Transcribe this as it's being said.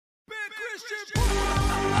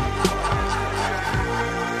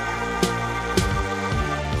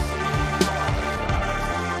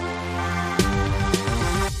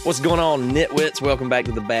What's going on, nitwits? Welcome back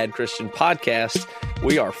to the Bad Christian Podcast.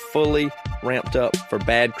 We are fully ramped up for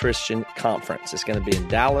Bad Christian Conference. It's going to be in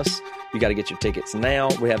Dallas. You got to get your tickets now.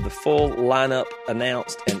 We have the full lineup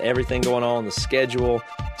announced and everything going on. The schedule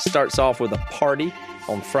starts off with a party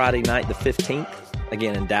on Friday night, the 15th,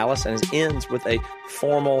 again in Dallas, and it ends with a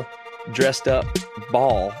formal dressed up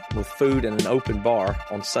ball with food and an open bar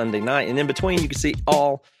on Sunday night. And in between, you can see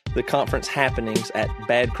all the conference happenings at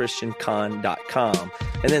badchristiancon.com.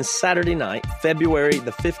 And then Saturday night, February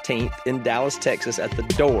the 15th in Dallas, Texas, at the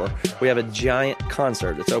Door, we have a giant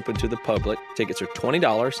concert that's open to the public. Tickets are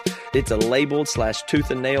 $20. It's a labeled / tooth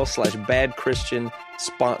and nail / Bad Christian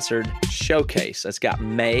sponsored showcase. It's got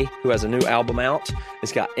May, who has a new album out.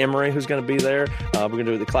 It's got Emery, who's going to be there. We're going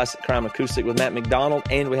to do the Classic Crime Acoustic with Matt McDonald,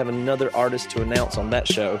 and we have another artist to announce on that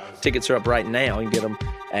show. Tickets are up right now. You can get them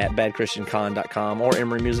at badchristiancon.com or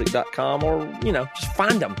emerymusic.com, or, just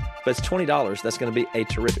find them. But it's $20. That's going to be a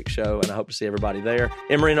terrific show, and I hope to see everybody there.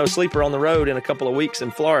 Emery No Sleeper on the road in a couple of weeks in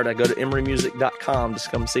Florida. Go to emerymusic.com to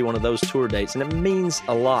come see one of those tour dates, and it means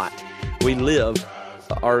a lot. We live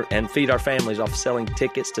and feed our families off selling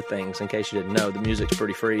tickets to things. In case you didn't know, the music's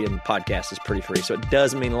pretty free and the podcast is pretty free. So it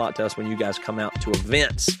does mean a lot to us when you guys come out to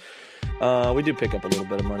events. We do pick up a little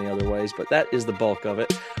bit of money other ways, but that is the bulk of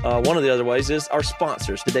it. One of the other ways is our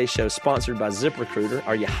sponsors. Today's show is sponsored by ZipRecruiter.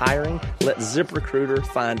 Are you hiring? Let ZipRecruiter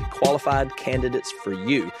find qualified candidates for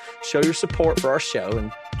you. Show your support for our show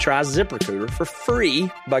and try ZipRecruiter for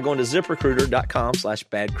free by going to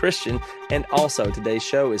ZipRecruiter.com/badchristian. And also, today's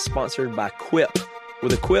show is sponsored by Quip.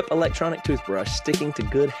 With a Quip electronic toothbrush, sticking to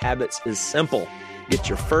good habits is simple. Get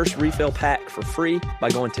your first refill pack for free by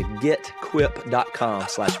going to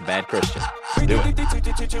getquip.com/badchristian. Do it.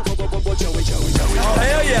 Oh,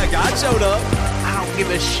 hell yeah, God showed up. I don't give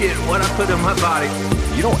a shit what I put in my body.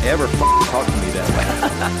 You don't ever talk to me that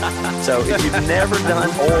way. So if you've never done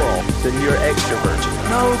oral, then you're extra virgin.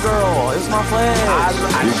 No, girl, it's my flesh. I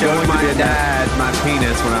showed my dad my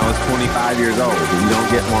penis when I was 25 years old. You don't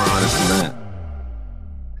get more honest than that.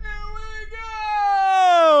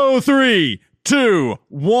 3, 2,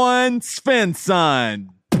 1, Svensson.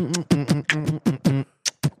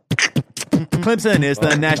 Clemson is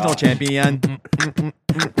the national champion.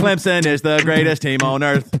 Clemson is the greatest team on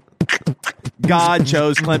earth. God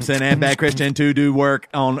chose Clemson and Bad Christian to do work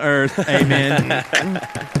on earth. Amen.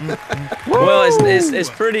 Well, it's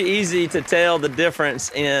pretty easy to tell the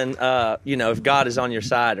difference in, if God is on your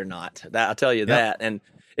side or not. I'll tell you that. And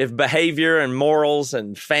if behavior and morals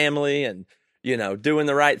and family and doing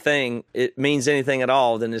the right thing, it means anything at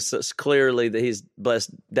all, then it's clearly that he's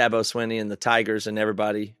blessed Dabo Swinney and the Tigers and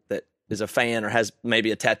everybody that is a fan or has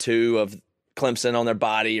maybe a tattoo of Clemson on their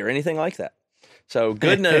body or anything like that. So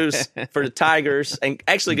good news for the Tigers, and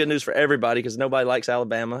actually good news for everybody because nobody likes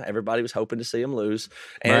Alabama. Everybody was hoping to see them lose.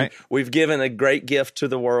 And we've given a great gift to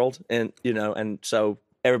the world, and and so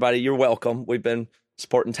everybody, you're welcome. We've been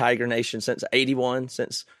supporting Tiger Nation since '81,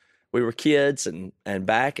 since we were kids and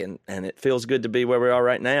back, and it feels good to be where we are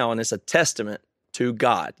right now, and it's a testament to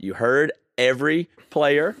God. You heard every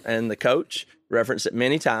player and the coach reference it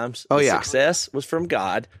many times. Oh, the success was from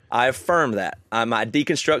God. I affirm that. My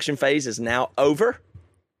deconstruction phase is now over.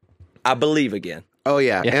 I believe again. Oh,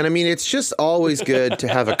 yeah. And I mean, it's just always good to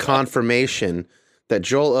have a confirmation that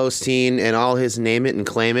Joel Osteen and all his name it and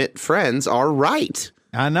claim it friends are right.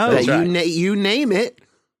 I know. That you name it,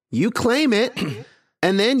 you claim it,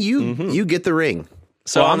 and then you get the ring.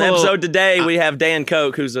 So on the episode today, we have Dan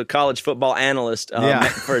Koch, who's a college football analyst.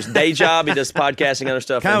 For his day job, he does podcasting and other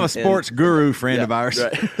stuff. Kind of a sports guru friend of ours.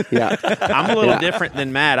 Right. Yeah. I'm a little different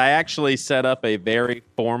than Matt. I actually set up a very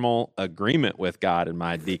formal agreement with God, and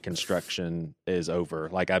my deconstruction is over.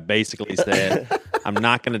 Like I basically said, I'm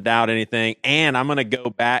not going to doubt anything, and I'm going to go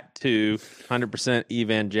back to 100%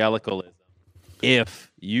 evangelicalism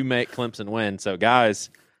if you make Clemson win. So, guys,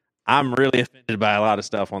 I'm really offended by a lot of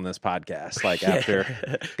stuff on this podcast. Like after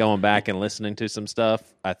going back and listening to some stuff,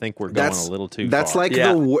 I think we're going a little too that's far. Like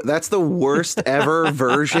that's the worst ever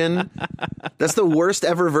version. That's the worst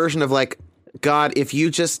ever version of like, God, if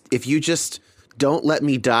you just don't let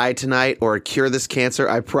me die tonight or cure this cancer,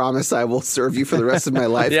 I promise I will serve you for the rest of my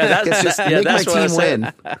life. That's my what team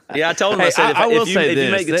win. Yeah, I told him, I said, if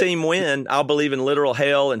you make the team win, I'll believe in literal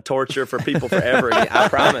hell and torture for people forever again. I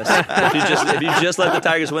promise. If you just let the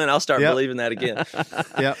Tigers win, I'll start believing that again.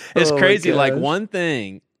 It's crazy. Like one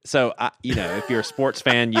thing. So, if you're a sports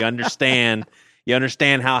fan, you understand you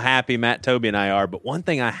understand how happy Matt, Toby, and I are. But one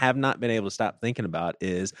thing I have not been able to stop thinking about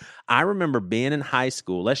is I remember being in high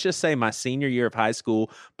school, let's just say my senior year of high school,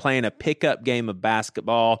 playing a pickup game of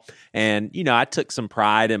basketball. And, I took some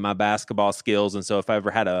pride in my basketball skills. And so if I ever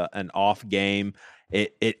had an off game,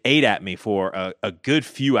 it ate at me for a good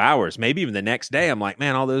few hours, maybe even the next day. I'm like,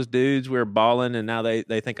 man, all those dudes were balling and now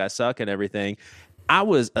they think I suck and everything. I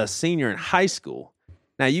was a senior in high school.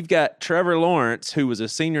 Now, you've got Trevor Lawrence, who was a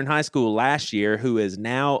senior in high school last year, who is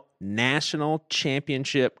now national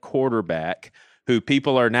championship quarterback, who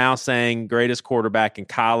people are now saying greatest quarterback in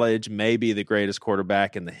college, maybe the greatest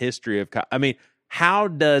quarterback in the history of college. I mean, how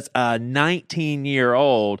does a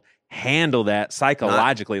 19-year-old handle that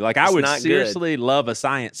psychologically? I would seriously love a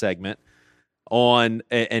science segment on,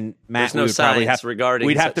 and Matt, there's no science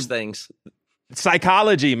regarding such things.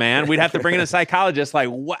 Psychology, man. We'd have to bring in a psychologist. Like,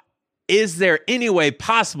 what? Is there any way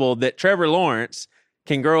possible that Trevor Lawrence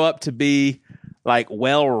can grow up to be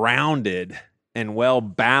well-rounded and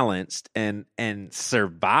well-balanced and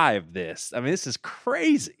survive this? I mean, this is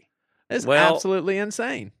crazy. It's absolutely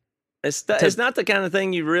insane. It's not the kind of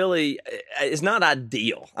thing it's not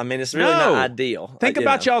ideal. I mean, it's really not ideal. Think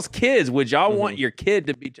about y'all's kids. Would y'all want your kid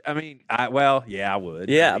to be, I would.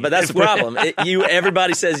 Yeah, but that's the problem.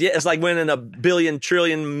 Everybody says, it's like winning a billion,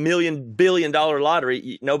 trillion, million, $billion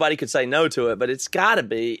lottery. Nobody could say no to it, but it's got to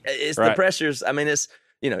be. It's the pressures. I mean, it's,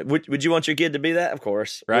 would you want your kid to be that? Of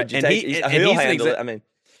course. Right. Would you he'll handle it. I mean.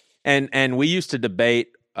 And we used to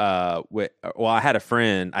debate, I had a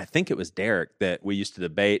friend, I think it was Derek, that we used to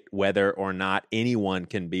debate whether or not anyone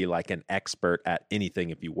can be like an expert at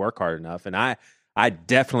anything if you work hard enough. And I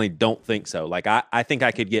definitely don't think so. I think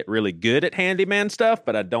I could get really good at handyman stuff,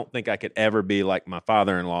 but I don't think I could ever be like my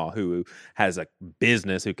father-in-law who has a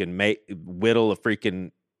business who can whittle a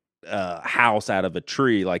freaking house out of a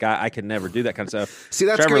tree. I could never do that kind of stuff. See,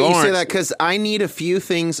 that's Trevor great Lawrence, you say that, because I need a few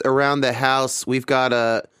things around the house. We've got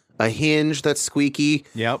a hinge that's squeaky.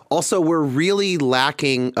 Yep. Also, we're really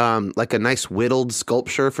lacking a nice whittled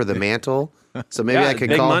sculpture for the mantle. So maybe I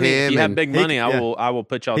could call him. If you have big money, I will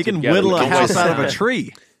put y'all together. He can whittle a house out of a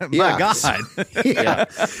tree. My God. Yeah.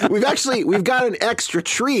 We've got an extra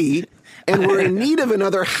tree, and we're in need of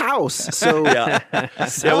another house. So what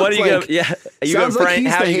are you going? Yeah, are you sounds gonna like frame?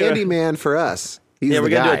 he's How the you handyman for us. He's we're the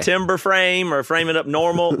gonna guy. do a timber frame or frame it up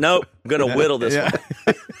normal. Nope, I'm gonna whittle this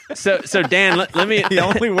one. So Dan, let me. He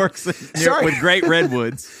only works with great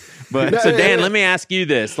redwoods. But Dan, let me ask you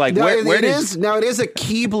this: where it is a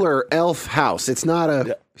Keebler elf house. It's not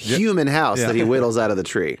a human house that he whittles out of the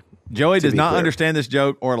tree. Joey does not understand this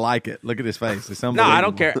joke or like it. Look at his face. It's no, I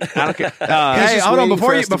don't care. I don't care. Hey, hold on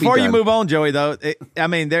before you move on, Joey. Though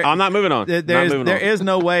I'm not moving on. There is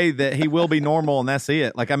no way that he will be normal, and that's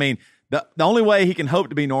it. The only way he can hope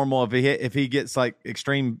to be normal if he gets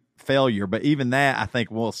extreme failure. But even that, I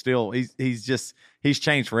think, will still he's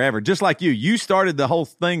changed forever. Just like you started the whole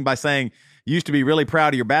thing by saying you used to be really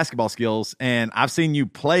proud of your basketball skills, and I've seen you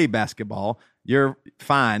play basketball. You're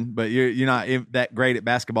fine, but you're not that great at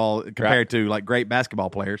basketball compared to great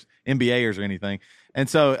basketball players, NBAers or anything. And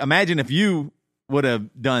so imagine if you would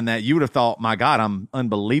have done that, you would have thought, my God, I'm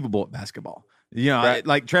unbelievable at basketball.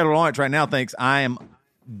 Like Trevor Lawrence right now thinks I am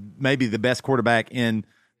maybe the best quarterback in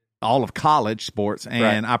all of college sports,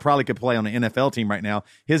 and I probably could play on the NFL team right now.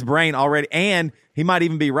 His brain already, and he might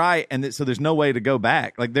even be right, and so there's no way to go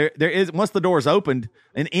back. There is, once the door is opened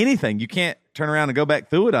in anything, you can't turn around and go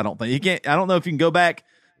back through it. I don't think you can't. I don't know if you can go back.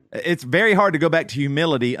 It's very hard to go back to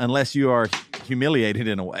humility unless you are humiliated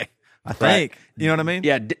in a way. I think you know what I mean.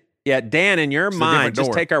 Yeah. Dan, in your mind,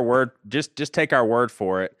 just take our word. Just take our word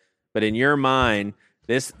for it. But in your mind,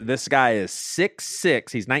 this guy is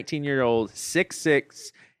 6'6". He's 19-year-old,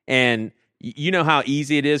 6'6". And you know how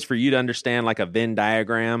easy it is for you to understand a Venn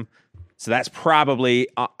diagram. So that's probably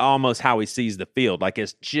almost how he sees the field.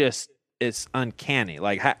 It's uncanny.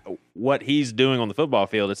 What he's doing on the football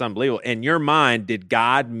field, it's unbelievable. In your mind, did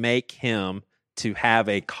God make him to have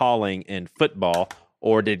a calling in football,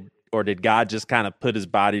 or did God just kind of put his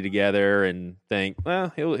body together and think,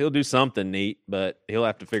 well, he'll do something neat, but he'll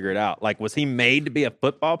have to figure it out? Was he made to be a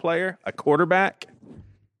football player, a quarterback?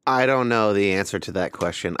 I don't know the answer to that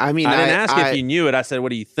question. I mean, I didn't ask if you knew it. I said, what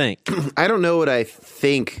do you think? I don't know what I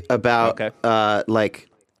think about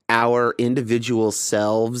our individual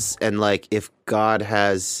selves, and if God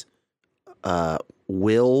has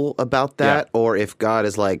will about that, or if God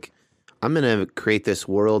is I'm going to create this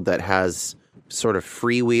world that has sort of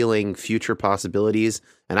freewheeling future possibilities,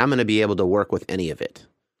 and I'm going to be able to work with any of it.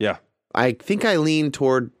 Yeah. I think I lean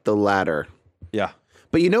toward the latter. Yeah.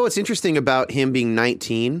 But you know what's interesting about him being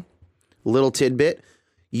 19? Little tidbit.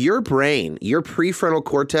 your brain, your prefrontal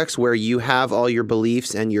cortex, where you have all your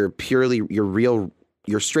beliefs and your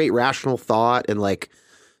straight rational thought and like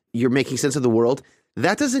you're making sense of the world,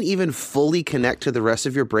 that doesn't even fully connect to the rest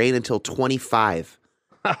of your brain until 25.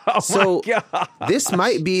 So this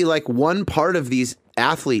might be like one part of these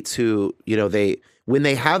athletes who, when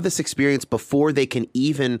they have this experience before they can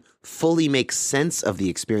even fully make sense of the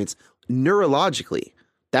experience neurologically.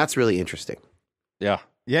 That's really interesting. Yeah.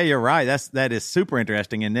 Yeah, you're right. That is super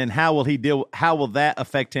interesting. And then how will that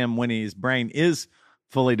affect him when his brain is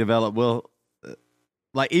fully developed?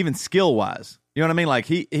 Like even skill wise, you know what I mean? Like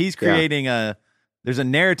he's creating there's a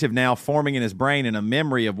narrative now forming in his brain and a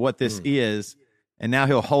memory of what this is. And now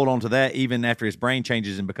he'll hold on to that even after his brain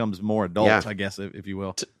changes and becomes more adult, I guess, if you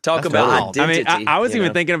will. Talk about wild. identity. I mean, I was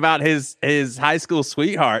even thinking about his high school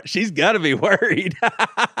sweetheart. She's got to be worried.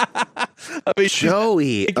 I mean,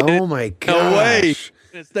 Joey, oh my gosh. No way. She's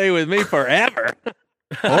gonna stay with me forever.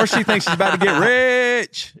 Or she thinks she's about to get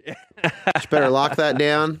rich. You better lock that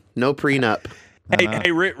down. No prenup.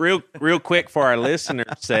 Hey, real quick for our listeners'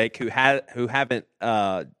 sake who haven't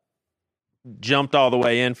jumped all the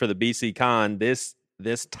way in for the BC Con, this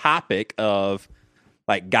topic of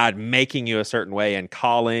like God making you a certain way and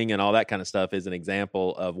calling and all that kind of stuff is an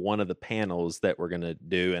example of one of the panels that we're going to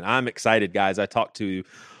do. And I'm excited, guys. I talked to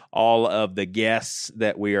all of the guests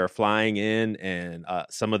that we are flying in, and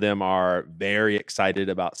some of them are very excited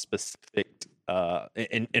about specific.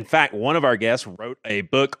 In fact, one of our guests wrote a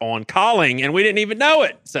book on calling, and we didn't even know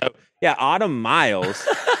it. So, yeah, Autumn Miles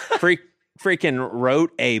freaking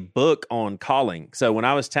wrote a book on calling. So when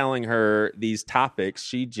I was telling her these topics,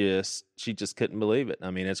 she just couldn't believe it.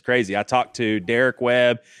 I mean, it's crazy. I talked to Derek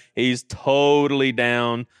Webb. He's totally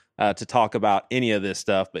down to talk about any of this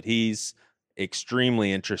stuff, but he's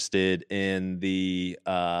extremely interested in the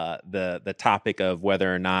topic of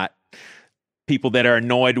whether or not people that are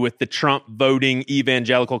annoyed with the Trump voting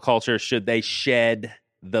evangelical culture, should they shed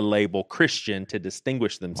the label Christian to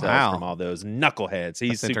distinguish themselves from all those knuckleheads.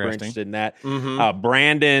 He's super interested in that.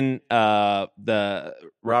 Brandon, the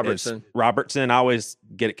Robertson. I always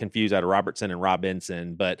get it confused out of Robertson and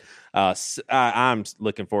Robinson, but I'm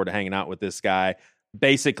looking forward to hanging out with this guy.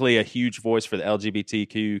 Basically a huge voice for the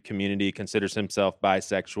LGBTQ community, considers himself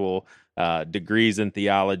bisexual, degrees in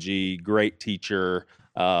theology, great teacher,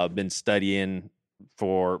 been studying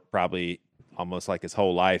for probably almost like his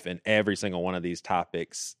whole life, and every single one of these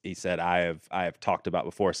topics he said I have talked about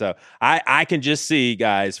before. So I can just see,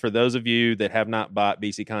 guys, for those of you that have not bought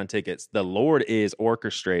BCCon tickets, the Lord is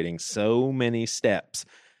orchestrating so many steps,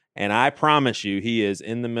 and I promise you he is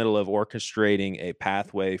in the middle of orchestrating a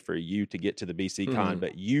pathway for you to get to the BCCon,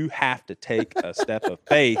 but you have to take a step of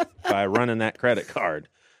faith by running that credit card.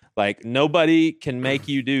 Like, nobody can make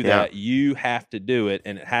you do that. You have to do it,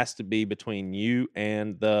 and it has to be between you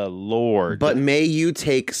and the Lord. But may you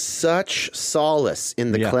take such solace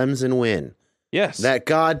in the Clemson win. Yes. That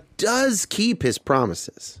God does keep his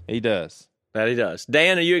promises. He does. That he does.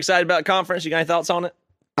 Dan, are you excited about conference? You got any thoughts on it?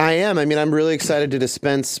 I am. I mean, I'm really excited to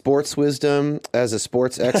dispense sports wisdom as a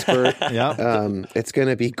sports expert. It's going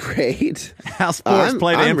to be great. How sports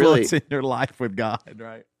play to influence in your life with God,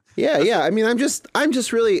 right? Yeah. I mean,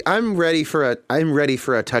 I'm ready for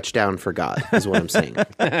a touchdown for God, is what I'm saying.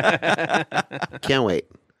 Can't wait.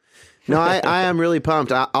 No, I am really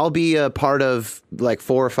pumped. I'll be a part of like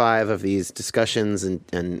 4 or 5 of these discussions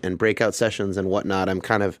and breakout sessions and whatnot.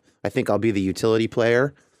 I think I'll be the utility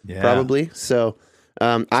player, probably. So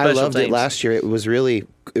I loved it last year. It was really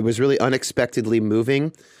unexpectedly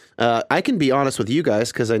moving. I can be honest with you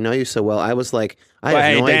guys because I know you so well. I was like, I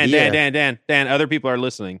have no idea. Dan, other people are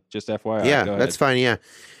listening. Just FYI. Yeah, Go that's ahead. fine.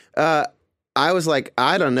 Yeah. I was like,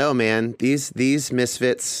 I don't know, man. These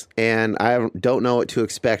misfits, and I don't know what to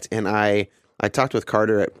expect. And I talked with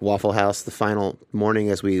Carter at Waffle House the final morning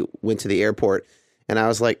as we went to the airport, and I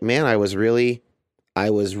was like, man, I was really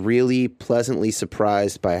pleasantly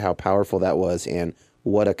surprised by how powerful that was and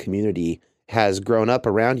what a community has grown up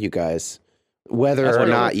around you guys, whether or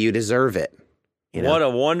not you deserve it. You know? What a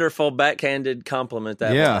wonderful backhanded compliment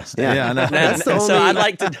that was. Yeah, I know. So I'd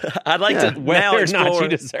like to now Whether or explore. not you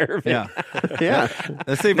deserve it. Yeah.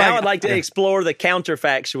 Let's see if Now I'd like to explore the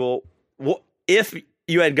counterfactual. If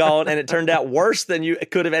you had gone and it turned out worse than you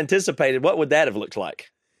could have anticipated, what would that have looked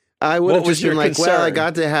like? I would have just been like, concern? well, I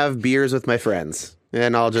got to have beers with my friends,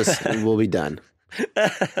 and we'll be done.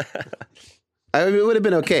 It would have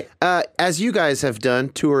been okay. As you guys have done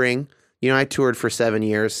touring, I toured for 7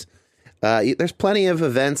 years. There's plenty of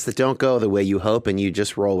events that don't go the way you hope, and you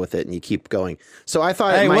just roll with it and you keep going. So I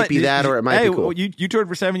thought it might be that, or it might be cool. You toured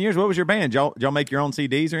for 7 years. What was your band? Did y'all make your own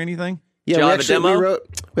CDs or anything? Yeah, Did y'all have a demo?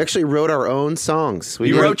 We actually wrote our own songs. We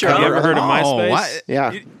You did wrote your cover own? You ever heard of art. MySpace? what?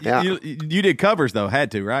 Yeah, You, yeah. you did covers though,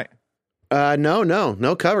 had to, right?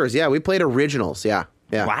 No covers. Yeah, we played originals. Yeah.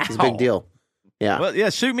 Wow. It's a big deal. Yeah. Well, yeah,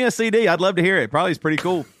 shoot me a CD. I'd love to hear it. Probably is pretty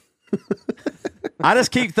cool. I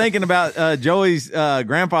just keep thinking about Joey's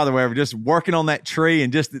grandfather, whatever, just working on that tree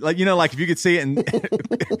and just like, like if you could see it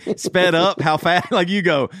and sped up how fast, like you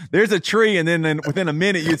go, there's a tree. And then within a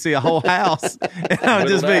minute you'd see a whole house. And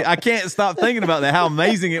I can't stop thinking about that, how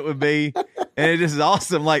amazing it would be. And it just is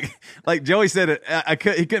awesome. Like Joey said,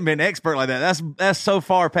 he couldn't be an expert like that. That's so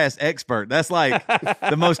far past expert. That's like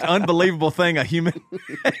the most unbelievable thing a human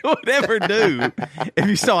would ever do if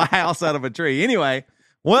you saw a house out of a tree. Anyway,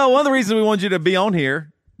 well, one of the reasons we wanted you to be on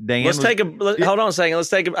here, Dan. Hold on a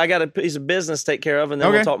second. I got a piece of business to take care of, and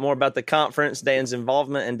then we'll talk more about the conference, Dan's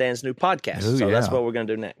involvement, and Dan's new podcast. Ooh, That's yeah. what we're going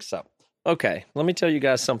to do next. So, okay, let me tell you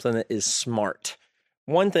guys something that is smart.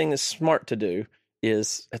 One thing that's smart to do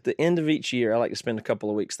is at the end of each year, I like to spend a couple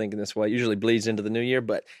of weeks thinking this way. It usually bleeds into the new year,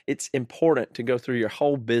 but it's important to go through your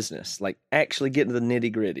whole business, like actually get into the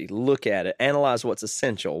nitty gritty, look at it, analyze what's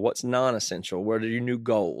essential, what's non-essential, what are your new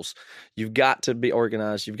goals. You've got to be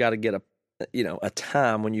organized. You've got to get a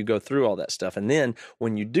time when you go through all that stuff. And then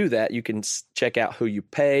when you do that, you can check out who you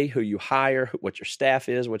pay, who you hire, what your staff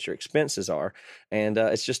is, what your expenses are. And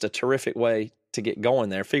it's just a terrific way to get going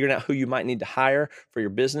there. Figuring out who you might need to hire for your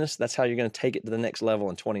business. That's how you're going to take it to the next level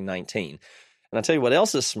in 2019. And I'll tell you what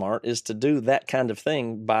else is smart is to do that kind of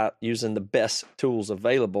thing by using the best tools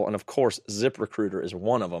available. And of course, ZipRecruiter is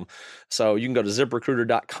one of them. So you can go to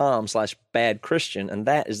ZipRecruiter.com/badchristian, and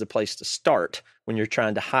that is the place to start when you're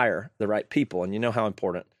trying to hire the right people. And you know how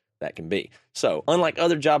important that can be. So unlike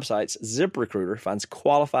other job sites, ZipRecruiter finds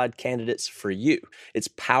qualified candidates for you. Its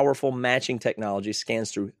powerful matching technology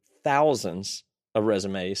scans through thousands of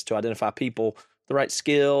resumes to identify people, the right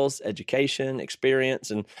skills, education,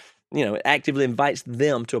 experience, and it actively invites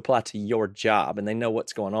them to apply to your job, and they know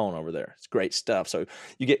what's going on over there. It's great stuff. So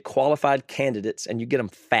you get qualified candidates, and you get them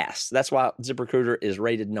fast. That's why ZipRecruiter is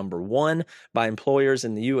rated #1 by employers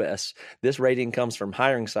in the U.S. This rating comes from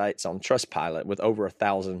hiring sites on Trustpilot with over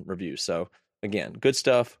 1,000 reviews. So again, good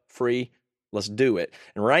stuff, free. Let's do it.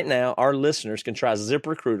 And right now, our listeners can try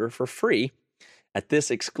ZipRecruiter for free at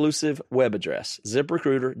this exclusive web address,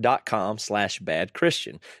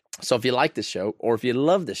 ZipRecruiter.com/badchristian. So if you like this show or if you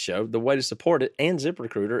love this show, the way to support it and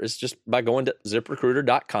ZipRecruiter is just by going to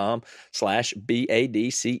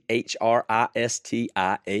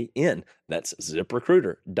ZipRecruiter.com/BADCHRISTIAN. That's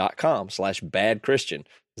ZipRecruiter.com/badchristian.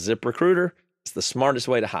 ZipRecruiter is the smartest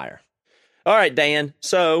way to hire. All right, Dan.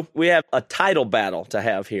 So we have a title battle to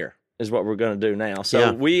have here is what we're going to do now.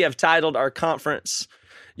 So we have titled our conference,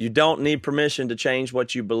 "You Don't Need Permission to Change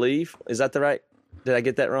What You Believe." Is that right? Did I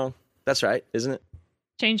get that wrong? That's right, isn't it?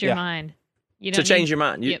 Change your mind. You To change your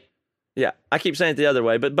mind. Yep. Yeah, I keep saying it the other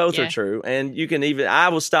way, but both are true. And you can I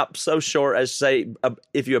will stop so short as to say,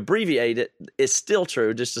 if you abbreviate it, it's still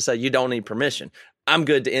true just to say you don't need permission. I'm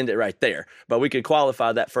good to end it right there. But we could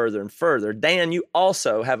qualify that further and further. Dan, you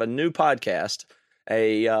also have a new podcast,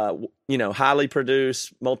 a highly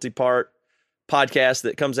produced, multi-part podcast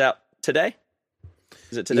that comes out today.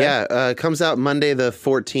 Is it today? Yeah, it comes out Monday the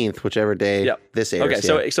 14th, whichever day this airs.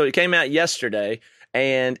 Okay, so it came out yesterday,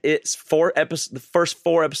 and it's 4 episodes. The first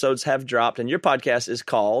 4 episodes have dropped, and your podcast is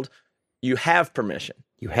called "You Have Permission."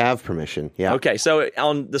 You have permission. Yeah. Okay, so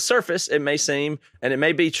on the surface, it may seem, and it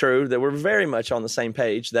may be true, that we're very much on the same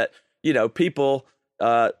page, that people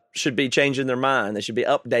should be changing their mind. They should be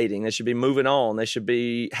updating. They should be moving on. They should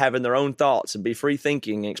be having their own thoughts and be free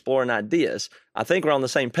thinking and exploring ideas. I think we're on the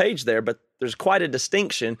same page there, but there's quite a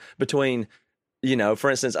distinction between, for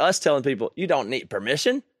instance, us telling people, you don't need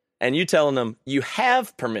permission, and you telling them you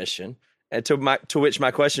have permission. And to which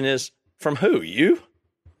my question is, from who? You?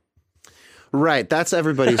 Right. That's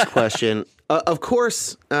everybody's question. Of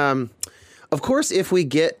course, if we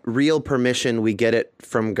get real permission, we get it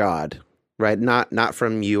from God. Right, not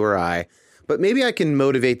from you or I, but maybe I can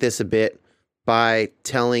motivate this a bit by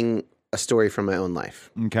telling a story from my own life.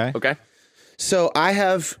 Okay. So I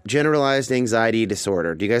have generalized anxiety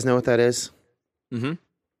disorder. Do you guys know what that is? Mm-hmm.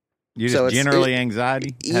 You just So generally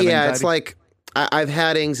anxiety? Have Yeah, anxiety? it's like I've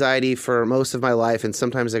had anxiety for most of my life, and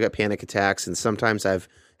sometimes I got panic attacks, and sometimes I've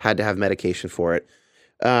had to have medication for it.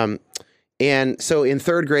 And so in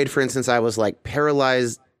 3rd grade, for instance, I was like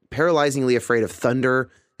paralyzingly afraid of thunder.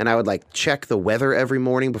 And I would like check the weather every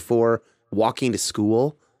morning before walking to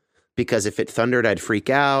school because if it thundered, I'd freak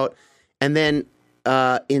out. And then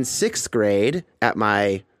in 6th grade at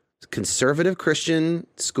my conservative Christian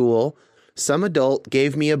school, some adult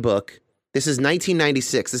gave me a book. This is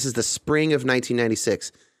 1996. This is the spring of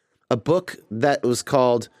 1996. a book that was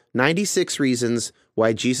called 96 Reasons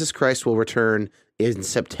Why Jesus Christ Will Return in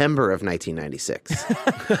September of 1996.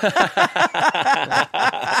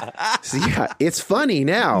 So yeah, it's funny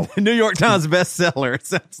now. New York Times bestseller. It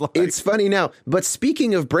sounds like It's funny now. But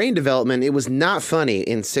speaking of brain development, it was not funny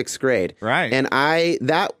in 6th grade. Right. And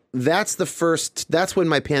that's when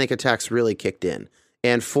my panic attacks really kicked in.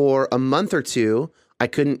 And for a month or two, I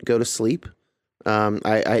couldn't go to sleep.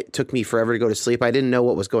 It took me forever to go to sleep. I didn't know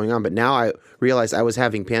what was going on, but now I realized I was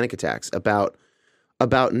having panic attacks about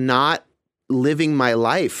not living my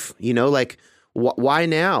life, like why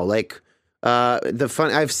now? Like,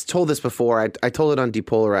 I've told this before. I told it on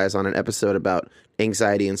Depolarize on an episode about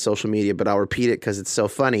anxiety and social media, but I'll repeat it because it's so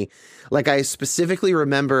funny. Like, I specifically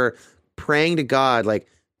remember praying to God, like,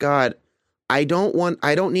 God, I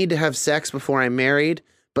don't need to have sex before I'm married,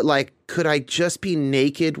 but like, could I just be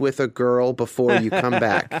naked with a girl before you come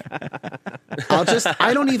back?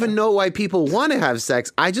 I don't even know why people want to have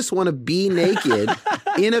sex. I just want to be naked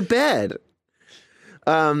in a bed.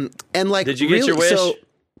 And like, did you get your wish?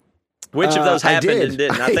 Which of those I happened did. and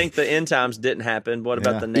didn't? I think the end times didn't happen. What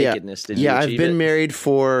about the nakedness? Did you I've achieve been it? married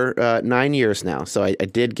for 9 years now, so I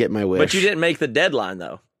did get my wish. But you didn't make the deadline,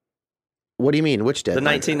 though. What do you mean? Which The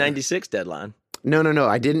deadline? 1996 deadline. No,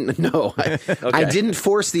 I didn't. No, I didn't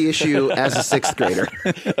force the issue as a 6th grader.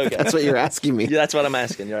 Okay. That's what you're asking me. Yeah, that's what I'm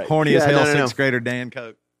asking. You're right. horny as Yeah, hell. no, no. 6th grader Dan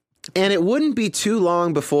Coke. And it wouldn't be too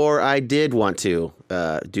long before I did want to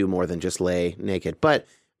do more than just lay naked. But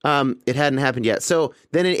it hadn't happened yet. So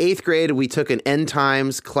then in 8th grade, we took an end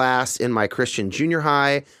times class in my Christian junior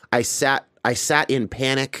high. I sat in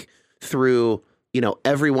panic through,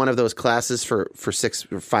 every one of those classes for 6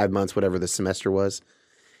 or 5 months, whatever the semester was.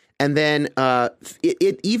 And then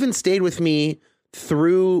it even stayed with me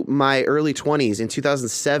through my early 20s. In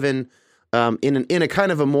 2007, in a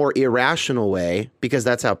kind of a more irrational way, because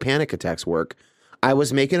that's how panic attacks work, I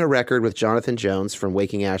was making a record with Jonathan Jones from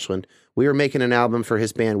Waking Ashland. We were making an album for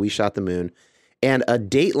his band, We Shot the Moon. And a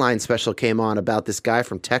Dateline special came on about this guy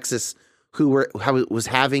from Texas who was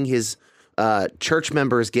having his church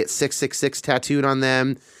members get 666 tattooed on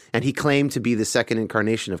them. And he claimed to be the second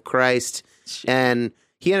incarnation of Christ. And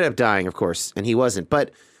he ended up dying, of course, and he wasn't.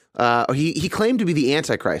 But he claimed to be the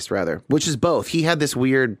Antichrist, rather, which is both. He had this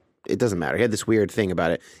weird, it doesn't matter, he had this weird thing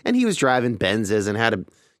about it. And he was driving Benzes and had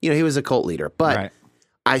he was a cult leader. But Right.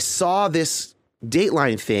 I saw this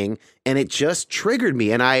Dateline thing, and it just triggered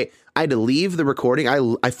me. And I had to leave the recording.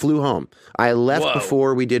 I flew home. I left Whoa.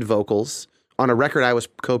 before we did vocals on a record I was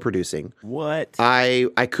co-producing. What?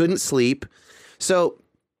 I couldn't sleep. So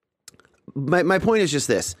my point is just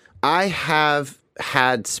this. I have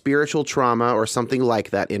had spiritual trauma or something like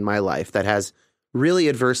that in my life that has really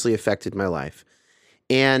adversely affected my life.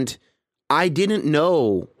 And I didn't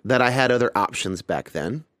know that I had other options back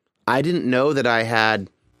then. I didn't know that I had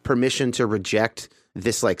permission to reject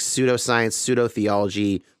this like pseudoscience,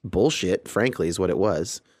 pseudo-theology bullshit, frankly, is what it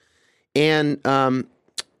was. And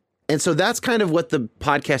so that's kind of what the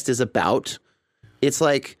podcast is about. It's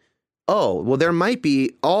like, oh, well, there might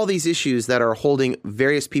be all these issues that are holding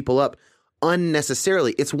various people up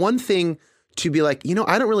unnecessarily. It's one thing to be like,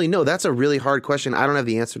 I don't really know. That's a really hard question. I don't have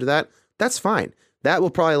the answer to that. That's fine. That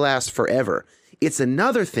will probably last forever. It's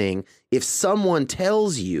another thing if someone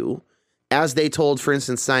tells you, as they told, for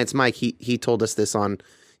instance, Science Mike, he told us this on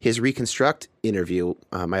his Reconstruct interview,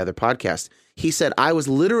 my other podcast. He said, I was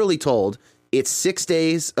literally told it's 6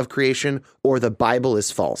 days of creation or the Bible is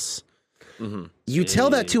false. Mm-hmm. You tell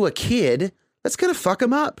that to a kid, that's going to fuck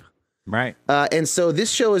him up. Right. And so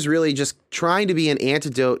this show is really just trying to be an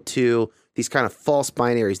antidote to these kind of false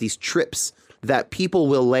binaries, these trips that people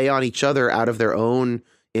will lay on each other out of their own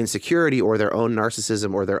insecurity or their own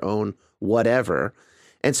narcissism or their own whatever.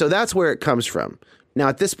 And so that's where it comes from. Now,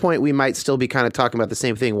 at this point, we might still be kind of talking about the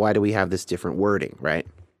same thing. Why do we have this different wording, right?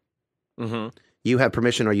 Mm-hmm. You have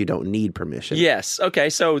permission or you don't need permission. Yes. Okay.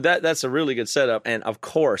 So that's a really good setup. And of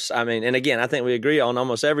course, I mean, and again, I think we agree on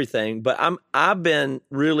almost everything, but I've been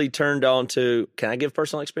really turned on to, can I give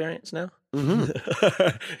personal experience now?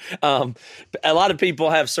 Mm-hmm. A lot of people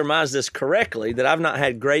have surmised this correctly, that I've not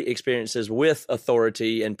had great experiences with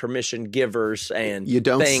authority and permission givers and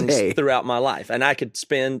things throughout my life. And I could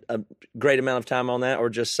spend a great amount of time on that, or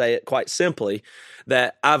just say it quite simply,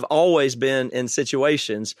 that I've always been in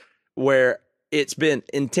situations where it's been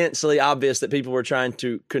intensely obvious that people were trying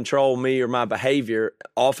to control me or my behavior,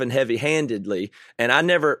 often heavy-handedly. And I'm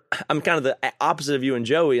kind of the opposite of you and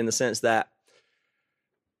Joey in the sense that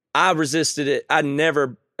I resisted it. I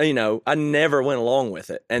never I never went along with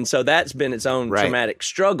it. And so that's been its own Right. traumatic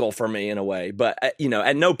struggle for me in a way. But,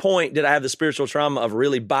 at no point did I have the spiritual trauma of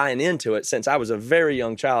really buying into it. Since I was a very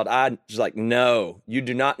young child, I was like, no, you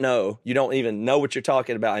do not know. You don't even know what you're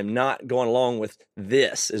talking about. I'm not going along with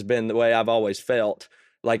this, has been the way I've always felt.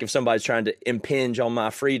 Like if somebody's trying to impinge on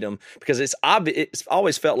my freedom, because it's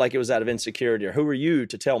always felt like it was out of insecurity, or who are you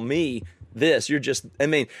to tell me this? You're just,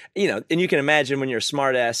 and you can imagine when you're a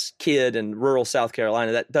smart ass kid in rural South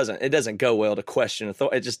Carolina, it doesn't go well to question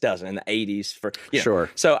authority. It just doesn't in the 80s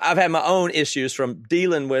Sure. So I've had my own issues from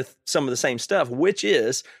dealing with some of the same stuff, which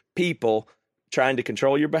is people trying to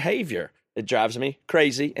control your behavior. It drives me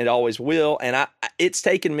crazy. It always will. And it's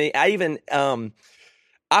taken me,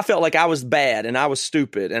 I felt like I was bad and I was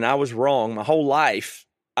stupid and I was wrong my whole life.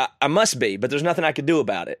 I must be, but there's nothing I could do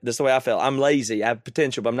about it. That's the way I felt. I'm lazy. I have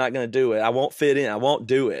potential, but I'm not going to do it. I won't fit in. I won't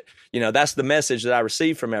do it. That's the message that I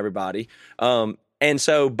received from everybody. And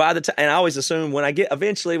so by the time, and I always assume when I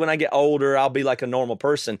get older, I'll be like a normal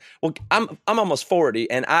person. Well, I'm almost 40,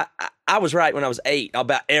 and I was right when I was 8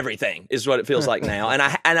 about everything is what it feels like now.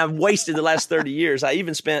 And I've wasted the last 30 years. I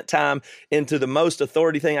even spent time into the most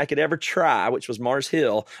authority thing I could ever try, which was Mars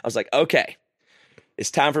Hill. I was like, okay,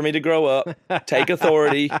 it's time for me to grow up, take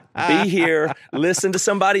authority, be here, listen to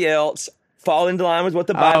somebody else, fall into line with what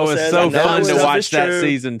the Bible it was says. so I know fun this to stuff watch is that true.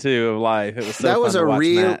 season 2 of Life. It was so That fun was to watch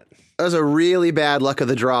that. That was a really bad luck of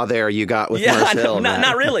the draw there you got with Mars Hill.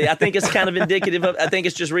 Not really. I think it's kind of indicative of, I think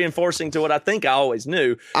it's just reinforcing to what I think I always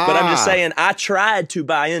knew. But I'm just saying, I tried to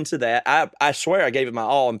buy into that. I swear I gave it my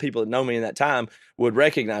all, and people that know me in that time would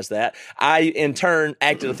recognize that. I, in turn,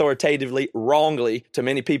 acted authoritatively wrongly to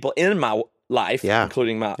many people in my life,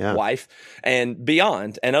 including my wife and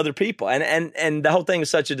beyond, and other people. And the whole thing was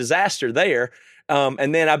such a disaster there.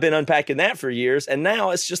 And then I've been unpacking that for years, and now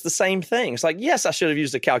it's just the same thing. It's like, yes, I should have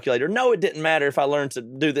used a calculator. No, it didn't matter if I learned to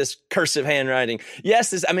do this cursive handwriting.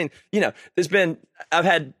 Yes, I've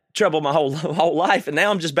had trouble my whole life, and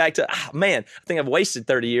now I'm just back to, I think I've wasted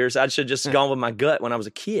 30 years. I should have just gone with my gut when I was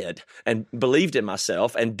a kid and believed in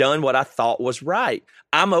myself and done what I thought was right.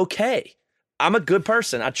 I'm okay. I'm a good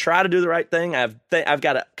person. I try to do the right thing. I've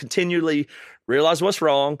got to continually realize what's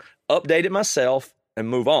wrong, update it myself, and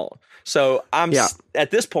move on. So I'm at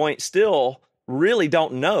this point still really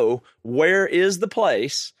don't know where is the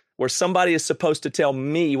place where somebody is supposed to tell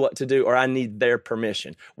me what to do, or I need their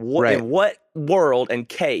permission. In what world and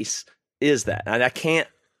case is that? And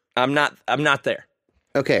I'm not there.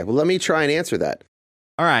 Okay, well, let me try and answer that.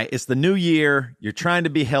 All right, it's the new year. You're trying to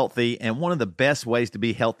be healthy, and one of the best ways to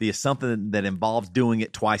be healthy is something that involves doing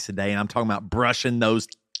it twice a day, and I'm talking about brushing those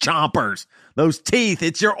chompers, those teeth.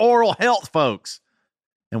 It's your oral health, folks.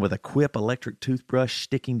 And with a Quip electric toothbrush,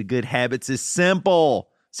 sticking to good habits is simple.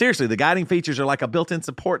 Seriously, the guiding features are like a built-in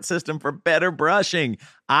support system for better brushing.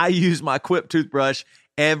 I use my Quip toothbrush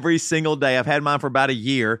every single day. I've had mine for about a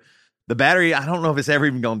year. The battery, I don't know if it's ever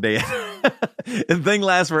even gone dead. The thing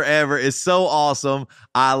lasts forever. It's so awesome.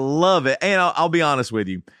 I love it. And I'll be honest with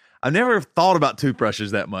you. I've never thought about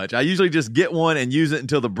toothbrushes that much. I usually just get one and use it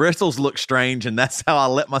until the bristles look strange, and that's how I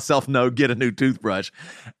let myself know get a new toothbrush.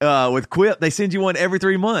 With Quip, they send you one every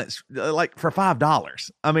 3 months, like for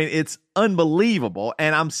 $5. I mean, it's unbelievable,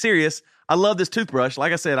 and I'm serious. I love this toothbrush.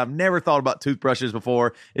 Like I said, I've never thought about toothbrushes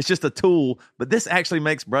before. It's just a tool, but this actually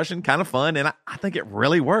makes brushing kind of fun, and I think it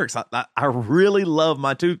really works. I really love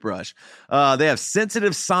my toothbrush. They have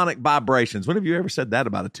sensitive sonic vibrations. When have you ever said that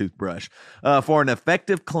about a toothbrush? For an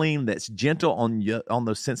effective clean that's gentle on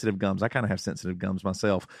those sensitive gums. I kind of have sensitive gums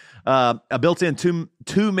myself. A built-in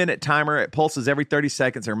 2-minute timer. It pulses every 30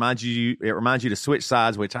 seconds. It reminds you to switch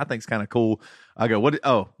sides, which I think is kind of cool. I go, what?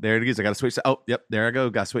 Oh, there it is. I got to switch. Oh, yep, there I go.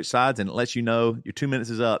 Got to switch sides, and it lets you know your 2 minutes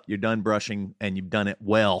is up. You're done brushing, and you've done it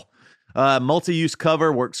well. Multi-use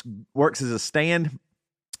cover works as a stand.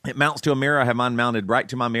 It mounts to a mirror. I have mine mounted right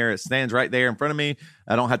to my mirror. It stands right there in front of me.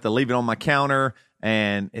 I don't have to leave it on my counter,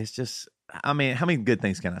 and it's just, I mean, how many good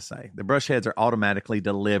things can I say? The brush heads are automatically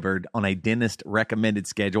delivered on a dentist recommended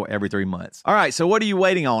schedule every 3 months. All right, so what are you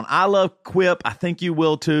waiting on? I love Quip. I think you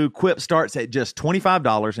will too. Quip starts at just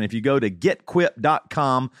 $25, and if you go to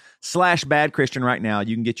getquip.com/badchristian right now,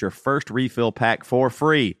 you can get your first refill pack for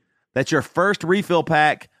free. That's your first refill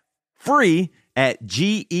pack free at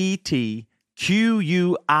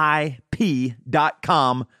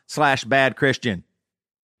getquip.com/badchristian.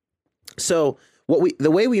 So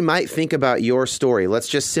the way we might think about your story, let's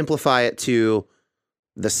just simplify it to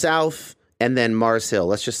the South and then Mars Hill.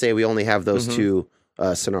 Let's just say we only have those two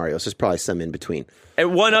scenarios. There's probably some in between.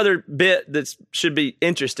 And one other bit that should be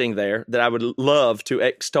interesting there that I would love to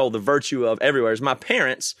extol the virtue of everywhere is my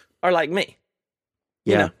parents are like me.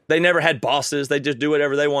 You Yeah. know, they never had bosses. They just do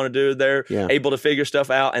whatever they want to do. They're Yeah. able to figure stuff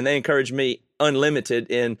out, and they encourage me unlimited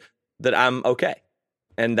in that I'm okay.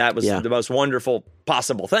 And that was Yeah. the most wonderful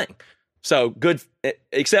possible thing. So good,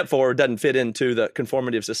 except for it doesn't fit into the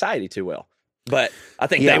conformity of society too well. But I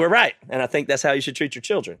think Yeah. they were right, and I think that's how you should treat your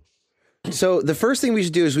children. So the first thing we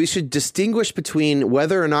should do is we should distinguish between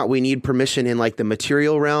whether or not we need permission in like the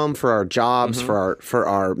material realm for our jobs, for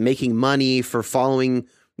our making money, for following,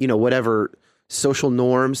 whatever social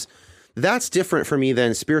norms. That's different for me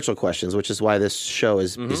than spiritual questions, which is why this show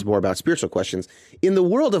is more about spiritual questions. In the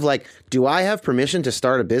world of like, do I have permission to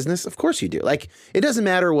start a business? Of course you do. Like, it doesn't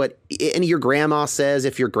matter what any of your grandma says.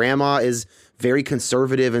 If your grandma is very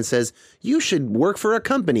conservative and says, you should work for a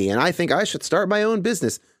company and I think I should start my own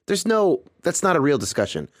business. That's not a real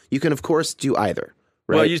discussion. You can, of course, do either.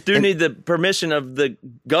 Right? Well, you do need the permission of the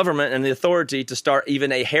government and the authority to start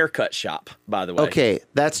even a haircut shop, by the way. Okay,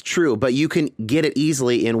 that's true, but you can get it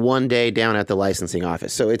easily in one day down at the licensing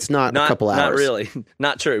office. So it's not a couple hours. Not really.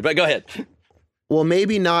 Not true, but go ahead. Well,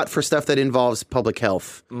 maybe not for stuff that involves public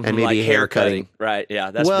health and maybe Like hair cutting. Right,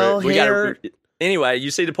 yeah. That's Well, we hair- Anyway,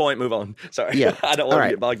 you see the point, move on. Sorry. Yeah, I don't want all to right.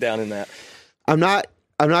 get bogged down in that. I'm not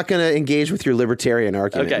going to engage with your libertarian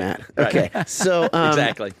argument, Okay, Matt. right. Okay, so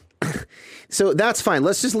Exactly. So that's fine.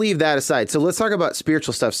 Let's just leave that aside. So let's talk about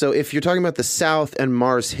spiritual stuff. So if you're talking about the South and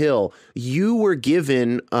Mars Hill, you were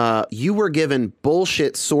given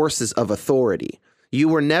bullshit sources of authority. You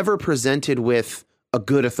were never presented with a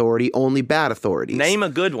good authority, only bad authorities. Name a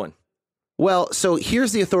good one. Well, so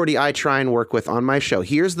here's the authority I try and work with on my show.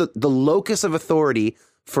 Here's the locus of authority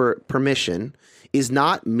for permission is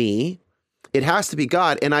not me. It has to be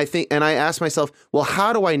God. And I ask myself, well,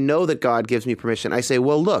 how do I know that God gives me permission? I say,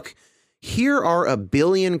 well, look, here are a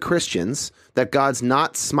billion Christians that God's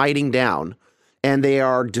not smiting down, and they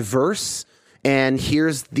are diverse. And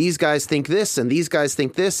here's these guys think this, and these guys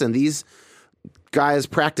think this, and these guys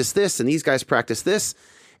practice this, and these guys practice this.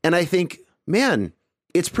 And I think, man,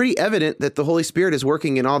 it's pretty evident that the Holy Spirit is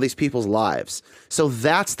working in all these people's lives. So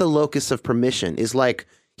that's the locus of permission, is like,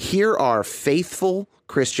 here are faithful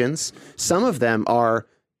Christians. Some of them are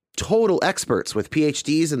total experts with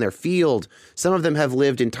PhDs in their field. Some of them have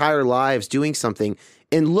lived entire lives doing something,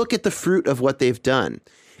 and look at the fruit of what they've done.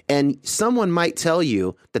 And someone might tell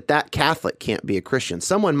you that Catholic can't be a Christian.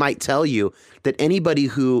 Someone might tell you that anybody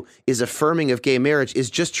who is affirming of gay marriage is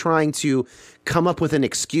just trying to come up with an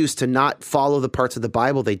excuse to not follow the parts of the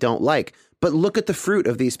Bible they don't like. But look at the fruit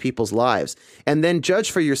of these people's lives, and then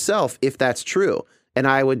judge for yourself if that's true. And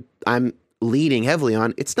I'm leading heavily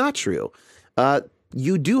on it's not true.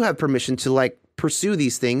 You do have permission to pursue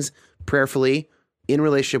these things prayerfully in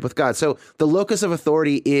relationship with God. So the locus of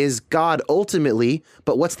authority is God ultimately,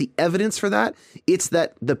 but what's the evidence for that? It's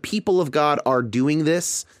that the people of God are doing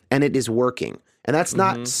this and it is working. And that's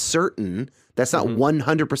not certain. That's not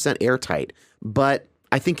 100% airtight, but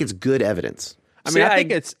I think it's good evidence. I mean, I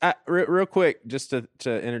think it's real quick, just to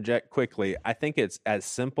interject quickly. I think it's as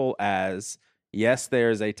simple as, yes,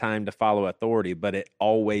 there's a time to follow authority, but it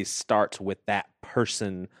always starts with that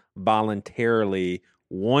person voluntarily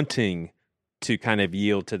wanting to kind of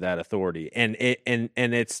yield to that authority, and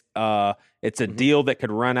it's a deal that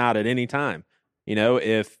could run out at any time.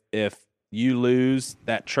 If you lose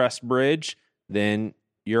that trust bridge, then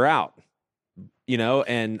you're out.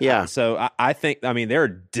 So I think, there are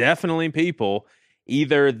definitely people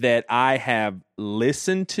either that I have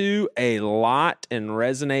listened to a lot and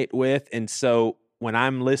resonate with, and so when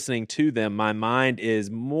I'm listening to them, my mind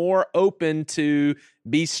is more open to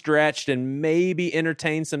be stretched and maybe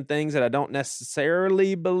entertain some things that I don't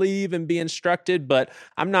necessarily believe and be instructed, but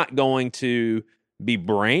I'm not going to be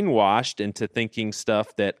brainwashed into thinking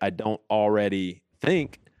stuff that I don't already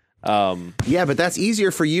think. Yeah, but that's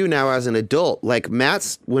easier for you now as an adult. Like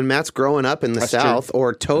when Matt's growing up in the South,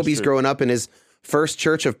 or Toby's growing up in his First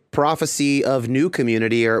Church of Prophecy of New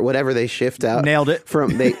Community, or whatever they shift out. Nailed it.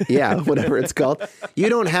 Whatever it's called. You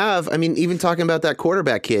don't have, even talking about that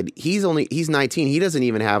quarterback kid, he's 19. He doesn't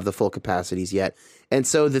even have the full capacities yet. And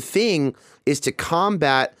so the thing is to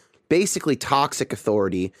combat basically toxic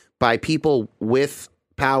authority by people with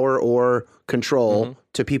power or control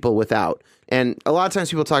to people without. And a lot of times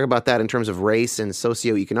people talk about that in terms of race and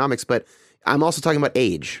socioeconomics, but I'm also talking about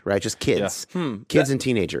age, right? Just kids, kids and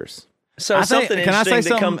teenagers. So can I say that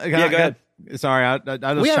something? Yeah, go ahead. Sorry, I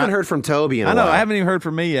just We haven't heard from Toby in a I know. while. I haven't even heard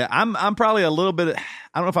from me yet. I'm probably a little bit.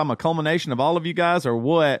 I don't know if I'm a culmination of all of you guys or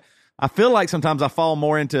what. I feel like sometimes I fall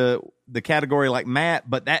more into the category like Matt,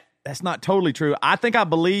 but that's not totally true. I think I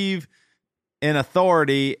believe in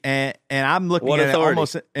authority, and I'm looking What at authority? it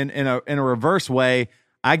almost in a reverse way.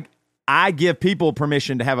 I give people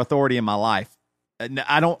permission to have authority in my life.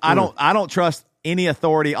 I don't trust any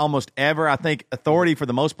authority almost ever. I think authority, for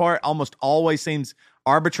the most part, almost always seems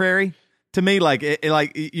arbitrary to me. Like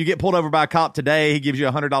like you get pulled over by a cop today, he gives you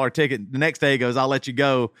 $100 ticket. The next day he goes, "I'll let you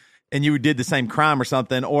go," and you did the same crime or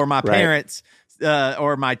something. Or my parents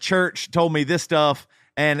or my church told me this stuff,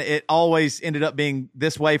 and it always ended up being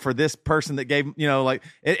this way for this person that gave, like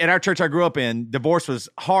at our church I grew up in, divorce was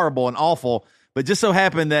horrible and awful. But just so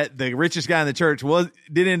happened that the richest guy in the church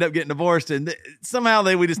did end up getting divorced, and somehow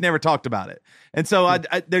we just never talked about it. And so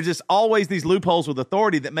there's just always these loopholes with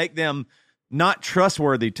authority that make them not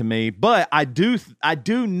trustworthy to me. But I do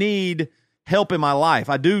need help in my life.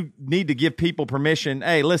 I do need to give people permission.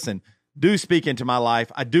 Hey, listen, do speak into my life.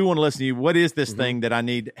 I do want to listen to you. What is this thing that I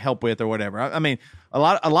need help with or whatever? I mean, a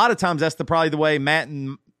lot of times that's probably the way Matt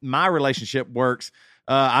and my relationship works.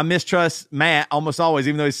 I mistrust Matt almost always,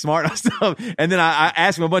 even though he's smart and stuff. And then I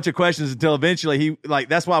ask him a bunch of questions until eventually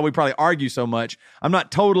that's why we probably argue so much. I'm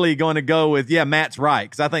not totally going to go with, Matt's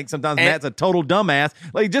right. Cause I think sometimes Matt's a total dumbass.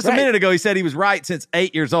 Like just a minute ago, he said he was right since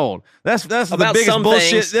 8 years old. That's the biggest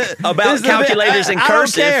bullshit about calculators and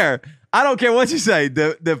cursive. I don't care what you say.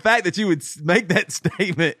 The fact that you would make that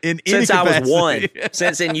statement in any capacity. I was one,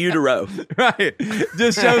 since in utero, right?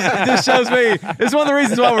 Just shows me. It's one of the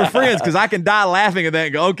reasons why we're friends, because I can die laughing at that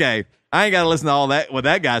and go, okay, I ain't got to listen to all that what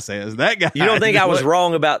that guy says. That guy. You don't think I was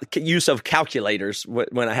wrong about use of calculators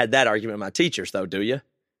when I had that argument with my teachers, though, do you?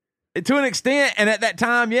 To an extent, and at that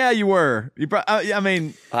time, you were.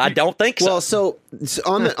 I don't think so. Well, so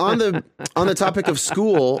on the topic of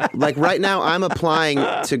school, like right now, I'm applying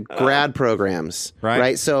to grad programs,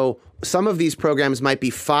 right? So some of these programs might be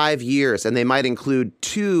 5 years, and they might include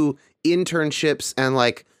 2 internships and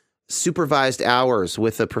like supervised hours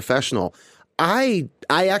with a professional. I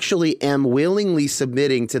actually am willingly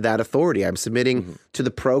submitting to that authority. I'm submitting to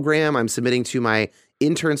the program. I'm submitting to my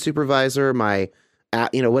intern supervisor, my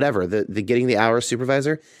whatever, the getting the hours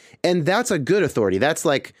supervisor. And that's a good authority. That's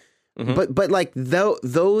like, but like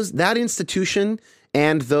that institution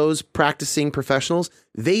and those practicing professionals,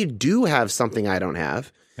 they do have something I don't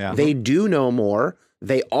have. Yeah. They do know more.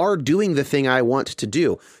 They are doing the thing I want to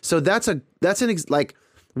do. So that's like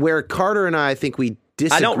where Carter and I think we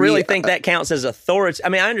disagree. I don't really think that counts as authority. I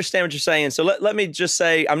mean, I understand what you're saying. So let me just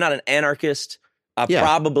say, I'm not an anarchist.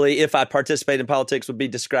 Probably, if I participate in politics, would be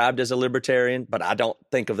described as a libertarian, but I don't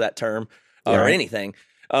think of that term or anything.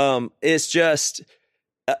 It's just,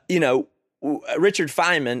 Richard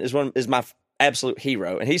Feynman is my absolute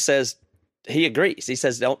hero, and he says he agrees. He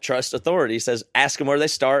says don't trust authority. He says ask them where they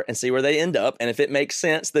start and see where they end up, and if it makes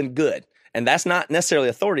sense, then good. And that's not necessarily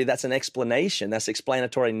authority. That's an explanation. That's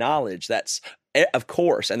explanatory knowledge. That's, of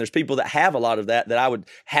course, and there's people that have a lot of that I would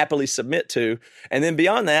happily submit to. And then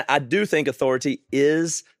beyond that, I do think authority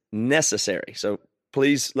is necessary. So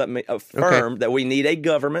please let me affirm that we need a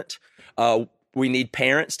government. We need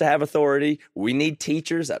parents to have authority. We need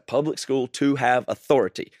teachers at public school to have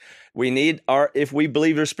authority. We need if we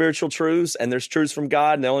believe there's spiritual truths and there's truths from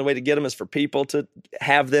God, and the only way to get them is for people to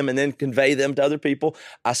have them and then convey them to other people,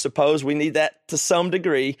 I suppose we need that to some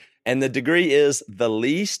degree. And the degree is the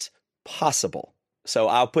least possible. So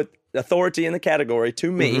I'll put authority in the category to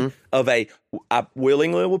me of I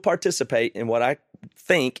willingly will participate in what I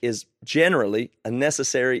think is generally a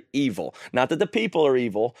necessary evil. Not that the people are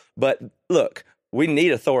evil, but look, we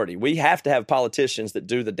need authority. We have to have politicians that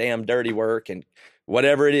do the damn dirty work and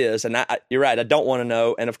whatever it is. And you're right, I don't want to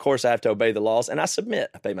know. And of course I have to obey the laws, and I submit.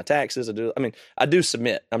 I pay my taxes. I do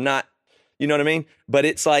submit. I'm not, you know what I mean? But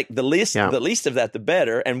it's like the least of that, the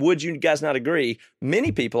better. And would you guys not agree?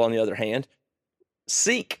 Many people, on the other hand,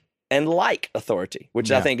 seek and like authority,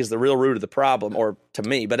 which I think is the real root of the problem, or to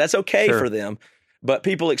me, but that's okay for them. But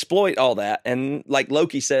people exploit all that. And like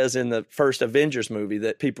Loki says in the first Avengers movie,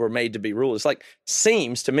 that people are made to be ruled. It's like,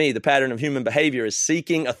 seems to me the pattern of human behavior is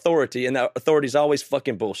seeking authority, and that authority is always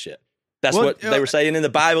fucking bullshit. That's what they were saying in the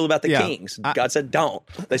Bible about the kings. God said, don't.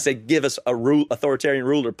 They said, give us a authoritarian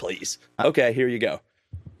ruler, please. Okay, here you go.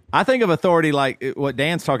 I think of authority like what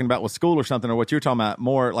Dan's talking about with school or something, or what you're talking about,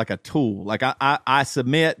 more like a tool. Like I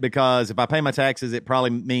submit because if I pay my taxes, it probably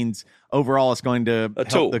means overall it's going to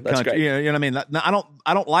help the country. You know what I mean?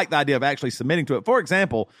 I don't like the idea of actually submitting to it. For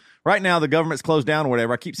example, right now the government's closed down or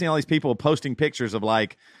whatever. I keep seeing all these people posting pictures of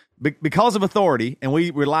like, because of authority, and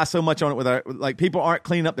we rely so much on it with our, like, people aren't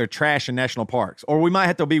cleaning up their trash in national parks, or we might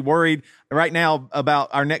have to be worried right now about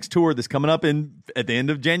our next tour that's coming up at the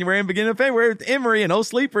end of January and beginning of February with Emory and Old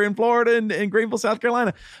Sleeper in Florida and Greenville, South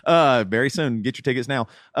Carolina, very soon. Get your tickets now.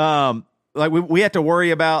 like we have to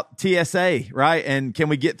worry about TSA, right? And can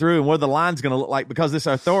we get through, and what are the lines going to look like? Because this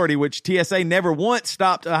authority, which TSA never once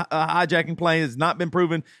stopped a hijacking plane, has not been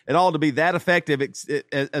proven at all to be that effective,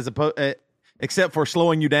 except for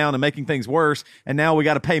slowing you down and making things worse. And now we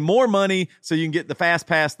got to pay more money so you can get the fast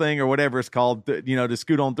pass thing or whatever it's called, to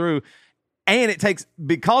scoot on through. And it takes,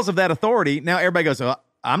 because of that authority, now everybody goes, oh,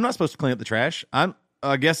 I'm not supposed to clean up the trash.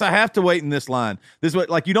 I guess I have to wait in this line. This is what,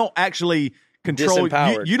 like, you don't actually control.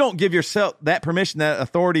 You don't give yourself that permission, that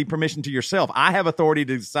authority permission to yourself. I have authority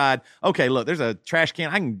to decide, okay, look, there's a trash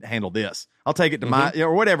can. I can handle this. I'll take it to my,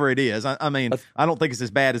 or whatever it is. I mean, I don't think it's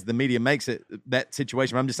as bad as the media makes it, that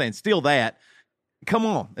situation. I'm just saying, still that. Come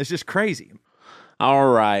on. It's just crazy. All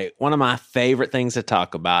right. One of my favorite things to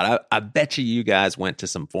talk about. I bet you guys went to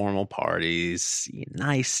some formal parties,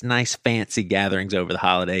 nice fancy gatherings over the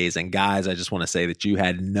holidays. And guys, I just want to say that you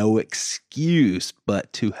had no excuse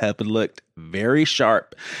but to have looked very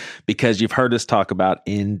sharp, because you've heard us talk about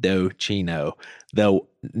Indochino, the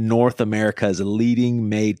North America's leading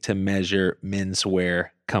made-to-measure menswear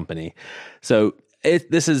company. So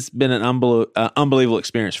this has been an unbelievable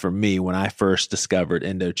experience for me when I first discovered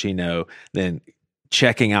Indochino, then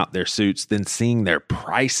checking out their suits, then seeing their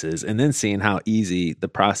prices, and then seeing how easy the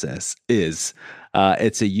process is.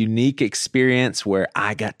 It's a unique experience where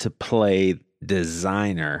I got to play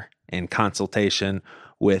designer in consultation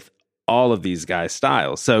with all of these guys'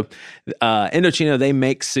 styles. So Indochino, they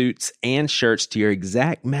make suits and shirts to your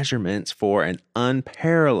exact measurements for an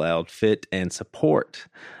unparalleled fit and support.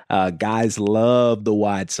 Guys love the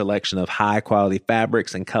wide selection of high-quality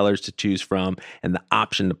fabrics and colors to choose from, and the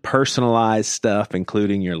option to personalize stuff,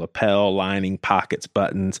 including your lapel, lining, pockets,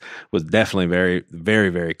 buttons, was definitely very, very,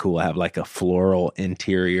 very cool. I have like a floral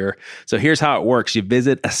interior. So here's how it works. You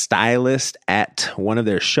visit a stylist at one of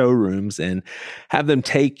their showrooms and have them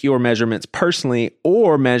take your measurements personally,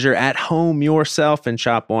 or measure at home yourself and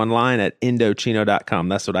shop online at Indochino.com.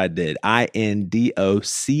 That's what I did.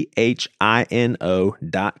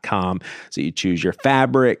 Indochino.com. So you choose your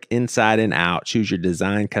fabric inside and out, choose your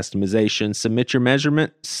design customization, submit your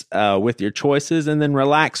measurements with your choices, and then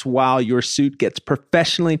relax while your suit gets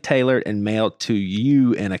professionally tailored and mailed to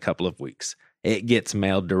you in a couple of weeks. It gets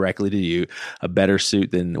mailed directly to you, a better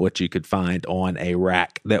suit than what you could find on a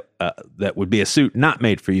rack that would be a suit not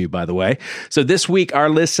made for you, by the way. So this week, our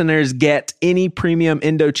listeners get any premium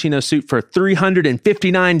Indochino suit for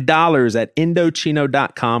 $359 at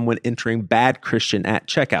Indochino.com when entering Bad Christian at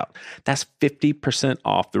checkout. That's 50%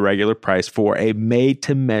 off the regular price for a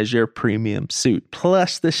made-to-measure premium suit.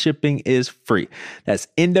 Plus, the shipping is free. That's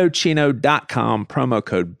Indochino.com, promo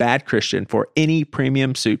code Bad Christian for any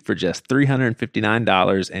premium suit for just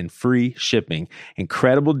 $359 and free shipping.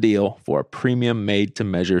 Incredible deal for a premium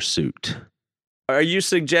made-to-measure suit. Are you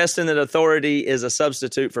suggesting that authority is a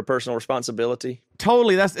substitute for personal responsibility?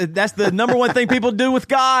 Totally. That's the number one thing people do with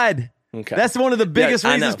God. Okay. That's one of the biggest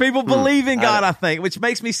reasons people believe in God, I think, which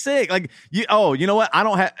makes me sick. Like, you know what? I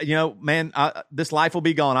don't have, man, this life will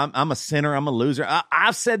be gone. I'm a sinner. I'm a loser.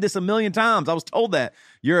 I've said this a million times. I was told that.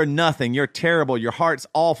 You're nothing. You're terrible. Your heart's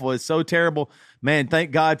awful. It's so terrible. Man,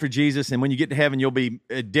 thank God for Jesus. And when you get to heaven, you'll be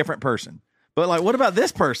a different person. But like, what about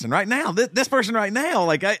this person right now? This person right now,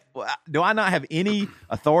 like, do I not have any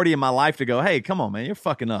authority in my life to go, hey, come on, man, you're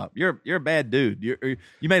fucking up. You're a bad dude. You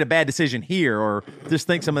made a bad decision here, or just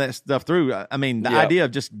think some of that stuff through. I mean, the idea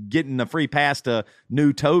of just getting a free pass to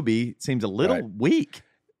new Toby seems a little weak.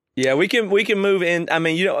 Yeah, we can move in. I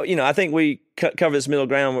mean, I think we cover this middle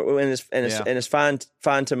ground, and it's fine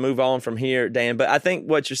to move on from here, Dan. But I think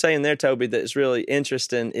what you're saying there, Toby, that is really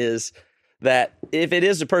interesting is that if it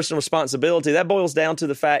is a personal responsibility, that boils down to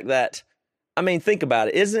the fact that, I mean, think about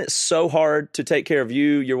it. Isn't it so hard to take care of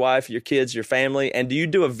you, your wife, your kids, your family? And do you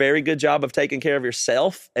do a very good job of taking care of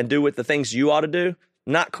yourself and do with the things you ought to do?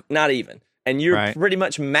 Not even. And you're pretty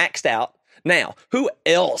much maxed out. Now, who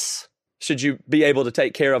else should you be able to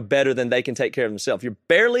take care of better than they can take care of themselves? You're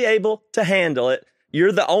barely able to handle it.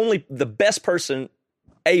 You're the best person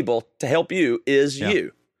able to help you is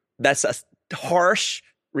you. That's a harsh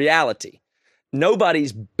reality.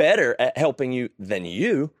 Nobody's better at helping you than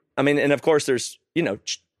you. I mean, and of course there's,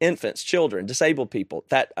 infants, children, disabled people.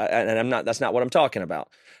 That's not what I'm talking about.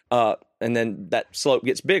 And then that slope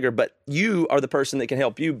gets bigger, but you are the person that can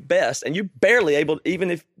help you best, and you're barely able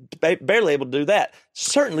to do that.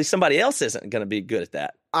 Certainly somebody else isn't going to be good at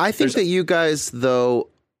that. I think that you guys, though,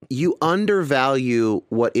 you undervalue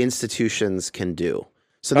what institutions can do.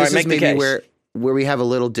 So this is maybe where we have a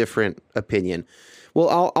little different opinion.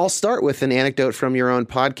 Well, I'll start with an anecdote from your own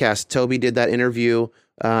podcast. Toby did that interview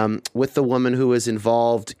with the woman who was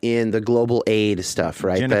involved in the global aid stuff,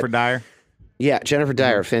 right? Jennifer Dyer. Yeah, Jennifer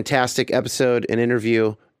Dyer, fantastic episode and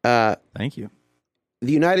interview. Thank you.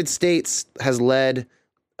 The United States has led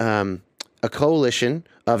a coalition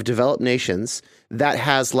of developed nations that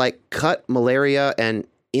has like cut malaria and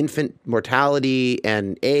infant mortality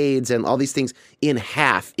and AIDS and all these things in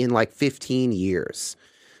half in like 15 years.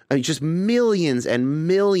 I mean, just millions and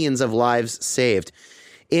millions of lives saved.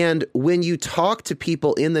 And when you talk to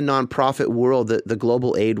people in the nonprofit world, the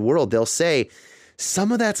global aid world, they'll say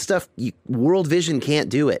some of that stuff, World Vision can't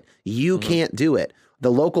do it. You can't do it.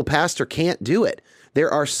 The local pastor can't do it.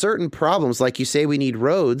 There are certain problems, like you say, we need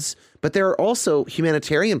roads, but there are also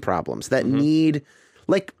humanitarian problems that need,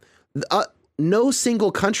 like, no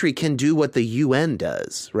single country can do what the UN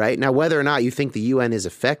does, right? Now, whether or not you think the UN is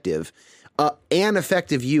effective, an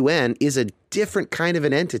effective UN is a different kind of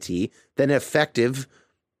an entity than an effective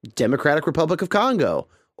Democratic Republic of Congo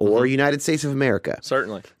or United States of America.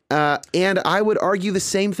 Certainly. And I would argue the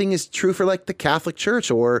same thing is true for like the Catholic Church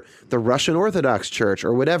or the Russian Orthodox Church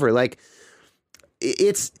or whatever. Like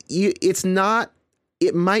it's not,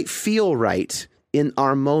 it might feel right in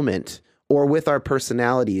our moment or with our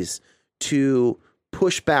personalities to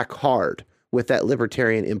push back hard with that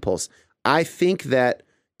libertarian impulse. I think that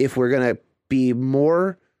if we're going to be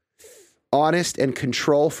more honest and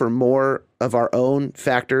control for more of our own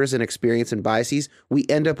factors and experience and biases, we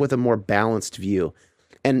end up with a more balanced view.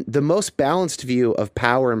 And the most balanced view of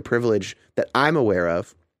power and privilege that I'm aware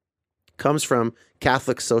of comes from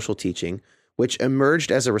Catholic social teaching, which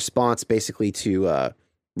emerged as a response basically to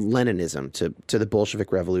Leninism, to the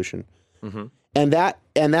Bolshevik Revolution. And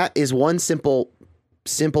that is one simple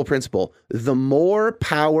principle. The more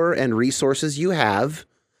power and resources you have,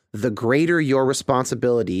 the greater your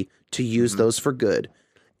responsibility to use those for good.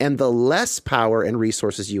 And the less power and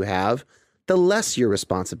resources you have, the less your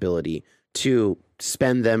responsibility to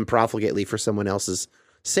spend them profligately for someone else's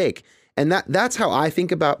sake. And that's how I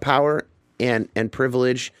think about power and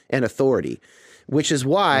privilege and authority, which is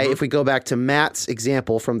why if we go back to Matt's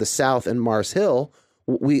example from the South and Mars Hill,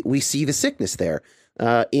 we see the sickness there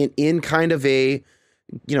in kind of a,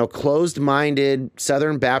 closed-minded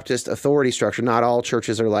Southern Baptist authority structure. Not all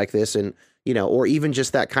churches are like this, and or even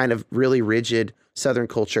just that kind of really rigid Southern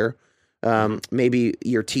culture. Maybe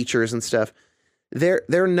your teachers and stuff.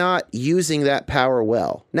 They're not using that power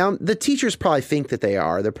well. Now, the teachers probably think that they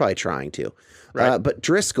are. They're probably trying to. Right. But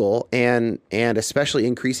Driscoll and especially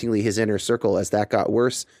increasingly his inner circle, as that got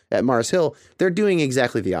worse at Mars Hill, they're doing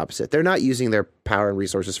exactly the opposite. They're not using their power and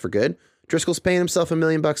resources for good. Driscoll's paying himself $1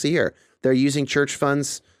 million a year. They're using church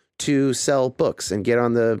funds to sell books and get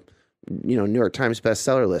on the New York Times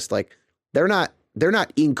bestseller list. Like they're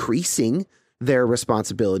not increasing their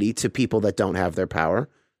responsibility to people that don't have their power.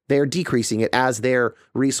 They're decreasing it as their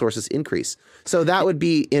resources increase. So that would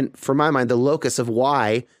be, for my mind, the locus of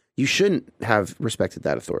why you shouldn't have respected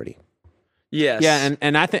that authority. Yes. Yeah,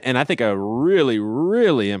 and I think a really,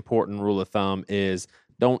 really important rule of thumb is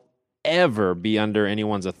don't ever be under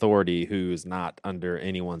anyone's authority who is not under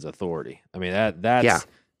anyone's authority. I mean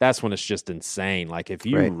that's when it's just insane. Like if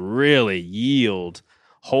you really yield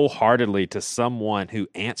wholeheartedly to someone who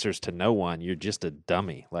answers to no one, you're just a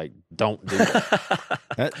dummy. Like, don't do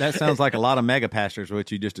that. That sounds like a lot of mega pastors,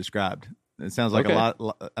 what you just described. It sounds like a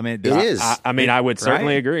lot. I mean, it is. I would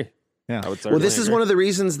certainly agree. Yeah. I would certainly this is agree. one of the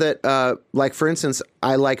reasons that, like, for instance,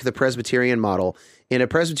 I like the Presbyterian model. In a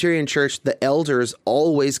Presbyterian church, the elders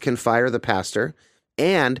always can fire the pastor,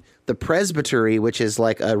 and the presbytery, which is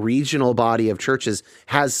like a regional body of churches,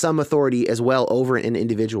 has some authority as well over an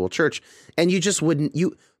individual church. And you just wouldn't.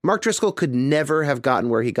 Mark Driscoll could never have gotten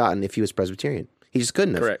where he gotten if he was Presbyterian. He just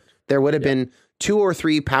couldn't have. Correct. There would have been 2 or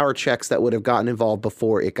 3 power checks that would have gotten involved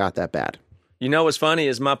before it got that bad. You know what's funny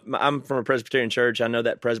is I'm from a Presbyterian church. I know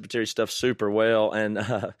that Presbyterian stuff super well, and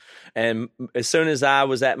as soon as I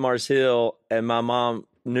was at Mars Hill and my mom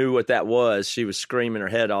knew what that was, she was screaming her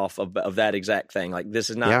head off of that exact thing. Like,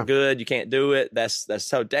 this is not good. You can't do it. That's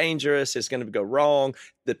so dangerous. It's going to go wrong.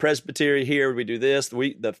 The presbytery here, we do this.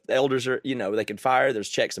 The elders are, they can fire. There's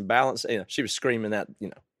checks and balance. She was screaming that,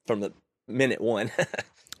 from the minute one.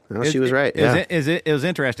 Well, she was right. It was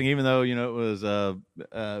interesting, even though, it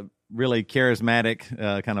was really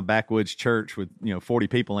charismatic, kind of backwoods church with 40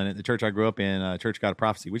 people in it. The church I grew up in, Church God of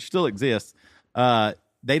Prophecy, which still exists. I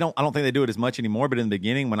don't think they do it as much anymore. But in the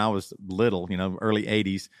beginning, when I was little, early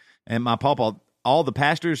 80s, and my papa, all the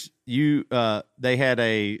pastors, they had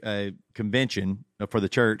a convention for the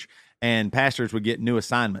church, and pastors would get new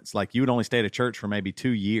assignments. Like you would only stay at a church for maybe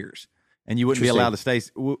 2 years, and you wouldn't be allowed to stay.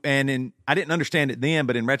 And I didn't understand it then,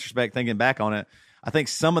 but in retrospect, thinking back on it, I think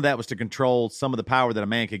some of that was to control some of the power that a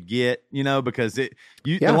man could get, because the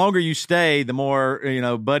longer you stay, the more,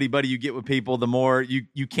 buddy you get with people, the more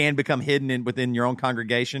you can become hidden within your own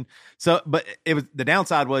congregation. So, but the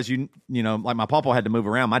downside was, like my papa had to move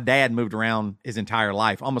around. My dad moved around his entire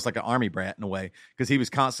life, almost like an army brat in a way, because he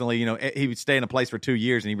was constantly, he would stay in a place for 2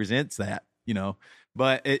 years and he resents that,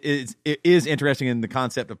 but it is interesting in the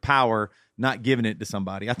concept of power, not giving it to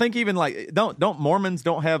somebody. I think even like, don't Mormons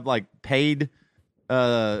don't have like paid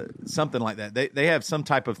something like that. They have some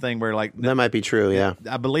type of thing where like that might be true. Yeah.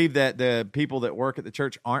 I believe that the people that work at the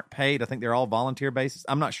church aren't paid. I think they're all volunteer basis.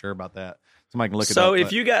 I'm not sure about that. Somebody can look it up. So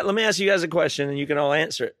if let me ask you guys a question and you can all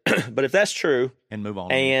answer it. But if that's true and move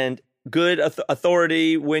on and good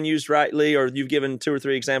authority when used rightly, or you've given 2 or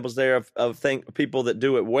 3 examples there of people that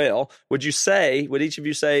do it well, would each of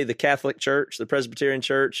you say the Catholic Church, the Presbyterian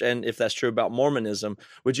Church, and if that's true about Mormonism,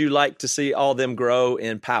 would you like to see all of them grow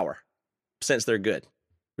in power since they're good?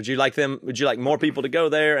 Would you like more people to go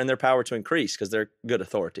there and their power to increase because they're good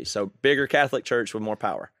authority? So bigger Catholic Church with more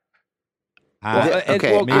power.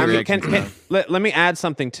 Okay. Let me add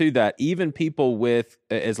something to that. Even people with,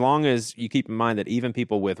 as long as you keep in mind that even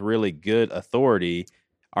people with really good authority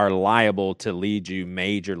are liable to lead you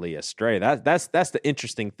majorly astray. That's the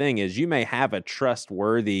interesting thing is you may have a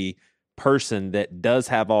trustworthy person that does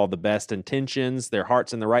have all the best intentions, their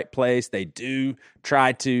heart's in the right place, they do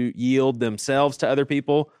try to yield themselves to other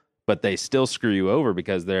people, but they still screw you over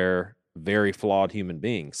because they're very flawed human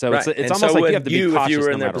beings. So right. it's almost like you have to be cautious if you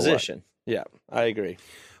were in no their position. What. Yeah, I agree.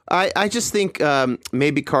 I just think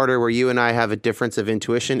maybe, Carter, where you and I have a difference of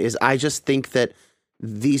intuition is I just think that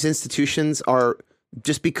these institutions are,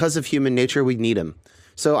 just because of human nature, we need them.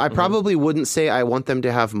 So I probably wouldn't say I want them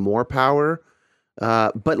to have more power,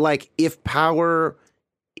 but like if power,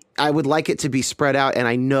 I would like it to be spread out, and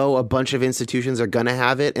I know a bunch of institutions are going to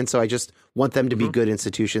have it, and so I just want them to be good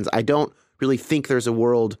institutions. I don't really think there's a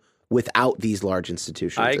world without these large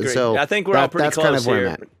institutions. I agree. And so I think we're all pretty that's close kind of where here.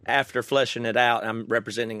 I'm at. After fleshing it out, I'm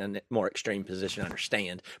representing a more extreme position, I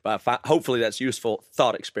understand. But hopefully that's useful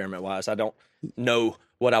thought experiment-wise. I don't know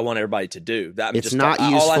what I want everybody to do. It's not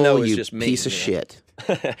useful, all I know you is just me, piece of shit.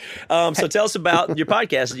 So tell us about your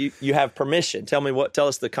podcast. You have permission. Tell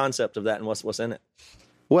us the concept of that and what's in it.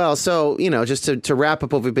 Well, so, just to wrap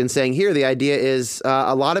up what we've been saying here, the idea is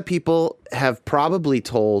a lot of people have probably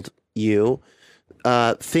told you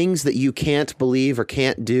things that you can't believe or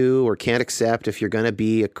can't do or can't accept if you're going to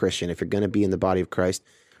be a Christian, if you're going to be in the body of Christ.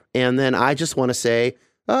 And then I just want to say,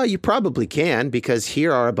 you probably can, because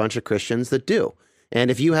here are a bunch of Christians that do. And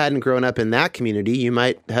if you hadn't grown up in that community, you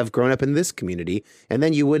might have grown up in this community, and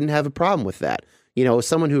then you wouldn't have a problem with that.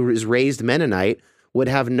 Someone who is raised Mennonite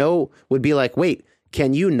would be like, wait,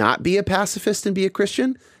 can you not be a pacifist and be a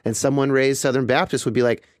Christian? And someone raised Southern Baptist would be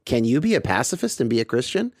like, can you be a pacifist and be a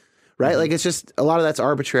Christian? Right? Like, it's just a lot of that's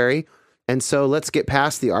arbitrary. And so let's get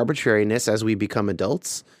past the arbitrariness as we become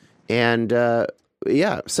adults. And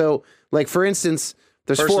so like, for instance,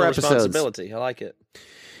 there's Personal 4 episodes. Responsibility. I like it.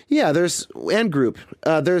 Yeah, there's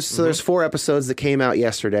 4 episodes that came out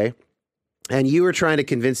yesterday. And you were trying to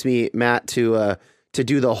convince me, Matt, to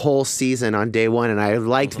do the whole season on day 1. And I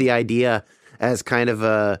liked the idea as kind of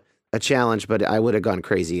a challenge, but I would have gone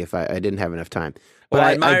crazy if I didn't have enough time. But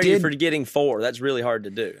I admire you for getting 4. That's really hard to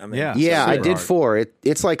do. I mean, I did 4.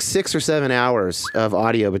 It's like 6 or 7 hours of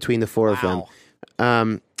audio between the 4 of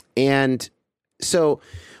them. And so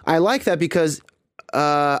I like that because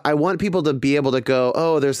I want people to be able to go,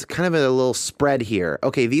 oh, there's kind of a little spread here.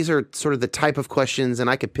 Okay, these are sort of the type of questions, and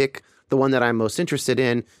I could pick the one that I'm most interested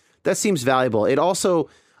in. That seems valuable.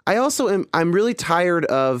 I'm really tired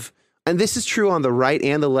of, and this is true on the right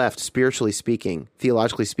and the left, spiritually speaking,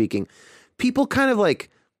 theologically speaking, people kind of like,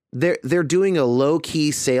 they're doing a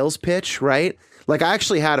low-key sales pitch, right? Like, I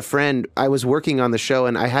actually had a friend, I was working on the show,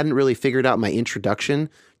 and I hadn't really figured out my introduction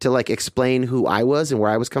to like explain who I was and where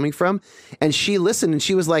I was coming from. And she listened and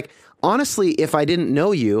she was like, honestly, if I didn't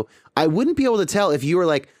know you, I wouldn't be able to tell if you were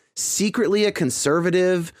like secretly a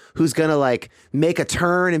conservative who's going to like make a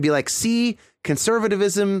turn and be like, see, conservative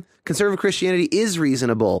Christianity is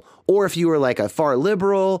reasonable. Or if you were like a far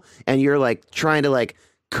liberal and you're like trying to like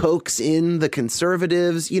coax in the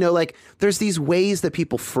conservatives, like there's these ways that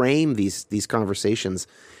people frame these conversations.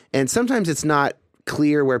 And sometimes it's not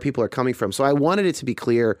clear where people are coming from. So I wanted it to be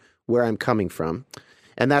clear where I'm coming from.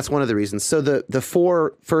 And that's one of the reasons. So the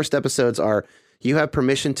 4 first episodes are, you have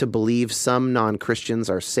permission to believe some non-Christians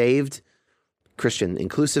are saved, Christian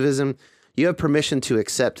inclusivism. You have permission to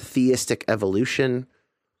accept theistic evolution.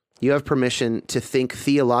 You have permission to think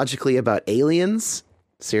theologically about aliens.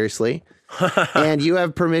 Seriously. And you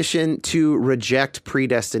have permission to reject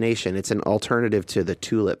predestination. It's an alternative to the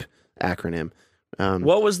TULIP acronym.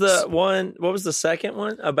 What was the one? What was the second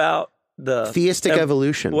one about the theistic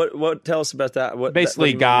evolution? What tell us about that?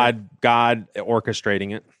 Basically, God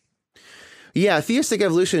orchestrating it. Yeah, theistic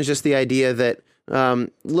evolution is just the idea that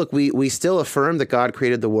look, we still affirm that God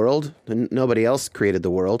created the world and nobody else created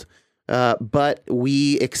the world, but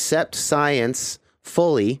we accept science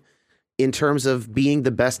fully in terms of being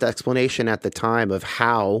the best explanation at the time of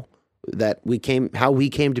how we came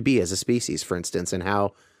to be as a species, for instance, and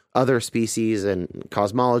how other species and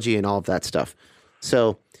cosmology and all of that stuff.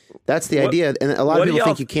 So that's the idea, and a lot of people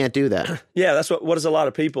think you can't do that. Yeah, that's what does a lot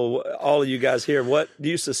of people, all of you guys here, what do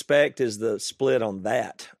you suspect is the split on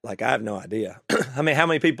that? Like, I have no idea. I mean, how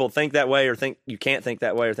many people think that way or think you can't think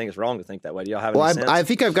that way or think it's wrong to think that way? Do y'all have any sense? I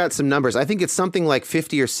think I've got some numbers. I think it's something like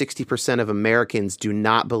 50 or 60% of Americans do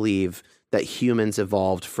not believe that humans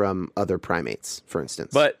evolved from other primates, for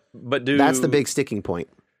instance. But that's the big sticking point.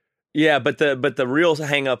 Yeah, but the real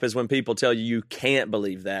hang up is when people tell you can't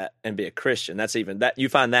believe that and be a Christian. That's even that you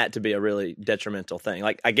find that to be a really detrimental thing.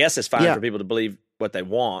 Like, I guess it's fine for people to believe what they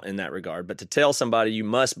want in that regard, but to tell somebody you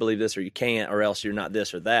must believe this or you can't or else you're not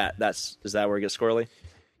this or that, is that where it gets squirrely?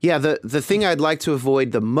 Yeah, the thing I'd like to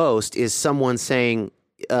avoid the most is someone saying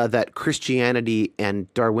that Christianity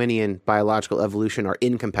and Darwinian biological evolution are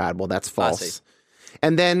incompatible. That's false.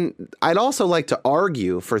 And then I'd also like to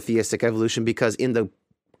argue for theistic evolution because in the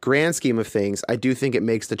grand scheme of things, I do think it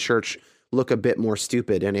makes the church look a bit more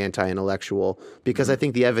stupid and anti-intellectual because I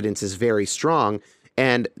think the evidence is very strong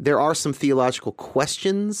and there are some theological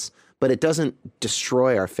questions, but it doesn't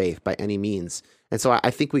destroy our faith by any means. And so I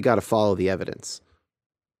think we got to follow the evidence.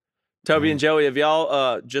 Toby and Joey, have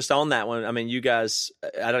y'all just on that one? I mean, you guys,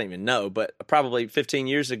 I don't even know, but probably 15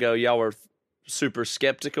 years ago, y'all were super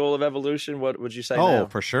skeptical of evolution. What would you say now? Oh,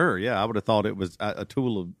 for sure. Yeah, I would have thought it was a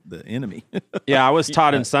tool of the enemy. Yeah, I was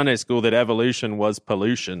taught in Sunday school that evolution was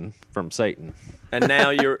pollution from Satan. And now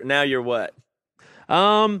you're what?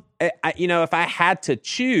 If I had to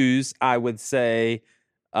choose, I would say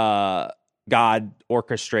God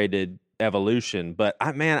orchestrated evolution. But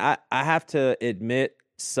I have to admit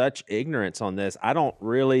such ignorance on this. I don't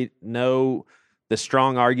really know the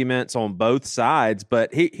strong arguments on both sides,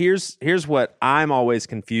 but here's what I'm always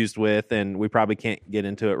confused with, and we probably can't get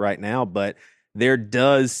into it right now, but there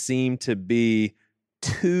does seem to be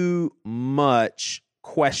too much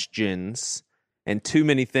questions and too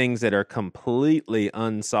many things that are completely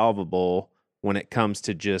unsolvable when it comes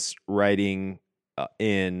to just writing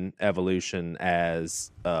in evolution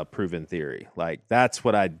as a proven theory. Like, that's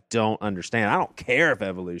what I don't understand. I don't care if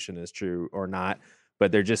evolution is true or not,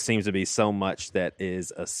 but there just seems to be so much that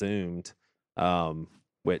is assumed,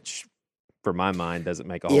 which for my mind doesn't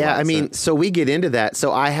make a whole lot of sense. So we get into that.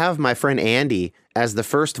 So I have my friend Andy as the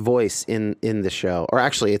first voice in the show, or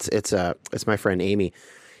actually it's my friend Amy,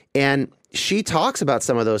 and she talks about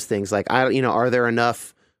some of those things. Like, are there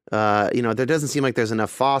enough? There doesn't seem like there's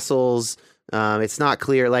enough fossils. It's not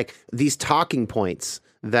clear. Like, these talking points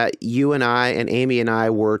that you and I and Amy and I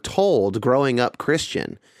were told growing up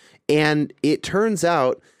Christian. And it turns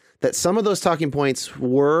out that some of those talking points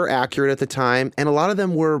were accurate at the time, and a lot of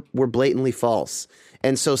them were blatantly false.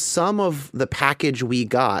 And so some of the package we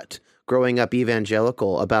got growing up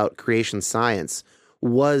evangelical about creation science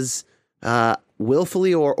was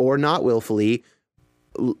willfully or not willfully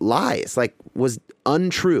lies, like was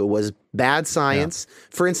untrue, was bad science. Yeah.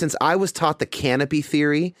 For instance, I was taught the canopy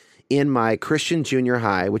theory in my Christian junior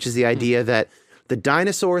high, which is the idea that the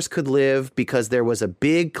dinosaurs could live because there was a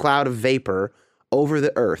big cloud of vapor over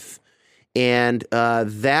the earth. And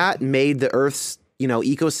that made the Earth's,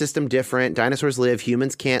 ecosystem different. Dinosaurs live,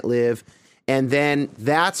 humans can't live. And then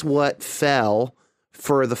that's what fell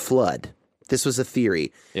for the flood. This was a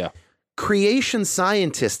theory. Yeah. Creation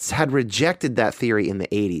scientists had rejected that theory in the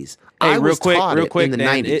 80s. Hey, I was taught it in the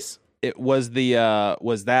Dan, 90s. It was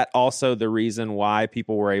was that also the reason why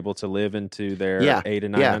people were able to live into their 800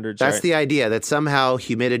 and 900s? That's right? the idea, that somehow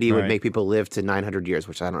humidity would make people live to 900 years,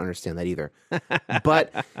 which I don't understand that either.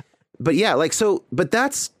 but yeah, but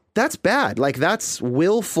that's bad. Like, that's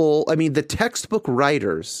willful. I mean, the textbook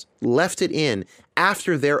writers left it in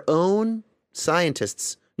after their own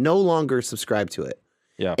scientists no longer subscribe to it.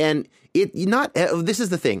 Yeah. And this is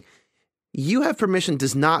the thing. You have permission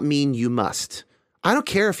does not mean you must. I don't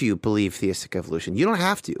care if you believe theistic evolution. You don't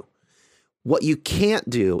have to. What you can't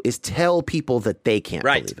do is tell people that they can't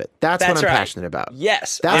believe it. That's what I'm passionate about.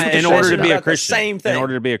 Yes. That's in order to be a Christian. Same thing. In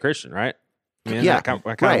order to be a Christian, right? I mean,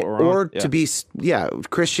 right. Or to be,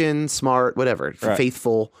 Christian, smart, whatever,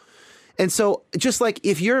 faithful. And so just like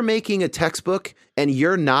if you're making a textbook and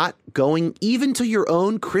you're not going even to your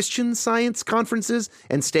own Christian Science conferences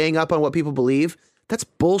and staying up on what people believe, that's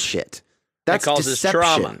bullshit. That's That causes deception.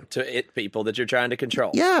 trauma to people that you're trying to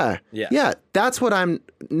control. Yeah. Yeah. Yeah. That's what I'm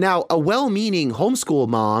now. A well-meaning homeschool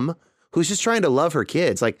mom who's just trying to love her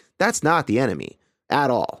kids, like that's not the enemy at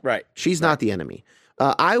all. Right. She's not the enemy.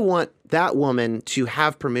 I want that woman to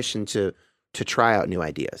have permission to try out new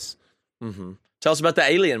ideas. Mm-hmm. Tell us about the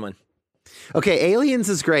alien one. Okay, Aliens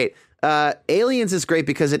is great. Aliens is great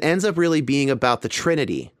because it ends up really being about the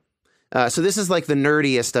Trinity. So this is like the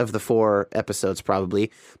nerdiest of the 4 episodes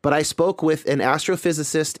probably, but I spoke with an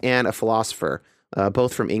astrophysicist and a philosopher,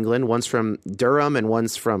 both from England. One's from Durham and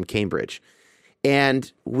one's from Cambridge.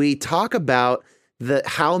 And we talk about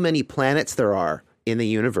how many planets there are in the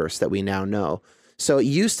universe that we now know. So it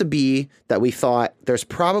used to be that we thought there's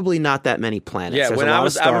probably not that many planets. Yeah, There's when a lot I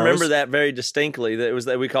of stars. remember that very distinctly. That it was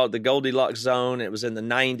that we called it the Goldilocks zone. It was in the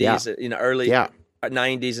 90s, early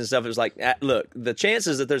 90s and stuff. It was like, look, the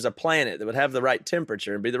chances that there's a planet that would have the right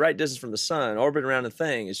temperature and be the right distance from the sun, orbit around the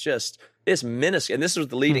thing, it's minuscule. And this was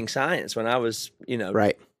the leading science when I was,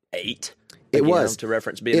 right. 8. It was. To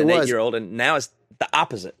reference being an 8-year-old, and now it's the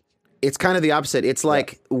opposite. It's kind of the opposite. It's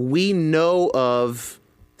like we know of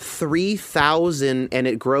 3,000 and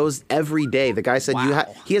it grows every day. The guy said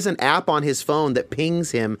he has an app on his phone that pings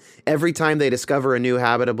him every time they discover a new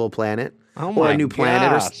habitable planet or a new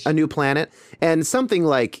planet or a new planet. And something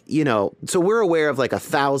like, so we're aware of like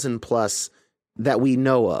 1,000 plus that we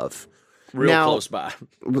know of. Real close by.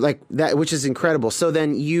 Like that, which is incredible. So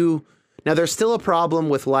then now there's still a problem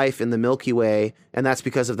with life in the Milky Way, and that's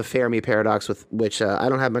because of the Fermi paradox, with which I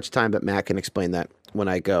don't have much time, but Matt can explain that when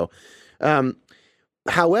I go.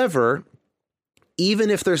 However, even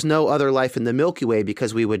if there's no other life in the Milky Way,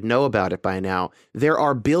 because we would know about it by now, there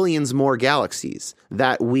are billions more galaxies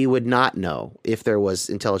that we would not know if there was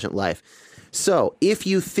intelligent life. So if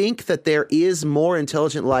you think that there is more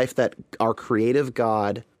intelligent life that our creative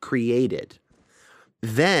God created,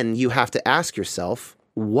 then you have to ask yourself,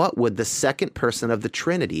 what would the second person of the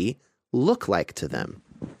Trinity look like to them?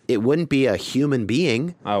 It wouldn't be a human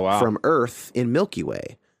being from Earth in Milky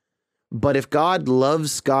Way. But if God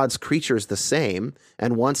loves God's creatures the same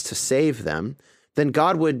and wants to save them, then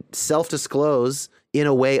God would self-disclose in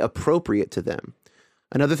a way appropriate to them.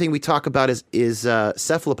 Another thing we talk about is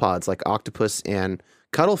cephalopods like octopus and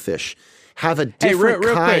cuttlefish have a different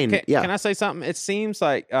real kind. Quick, can I say something? It seems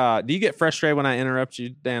like, do you get frustrated when I interrupt you,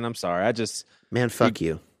 Dan? I'm sorry. Man, fuck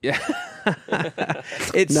you. Yeah.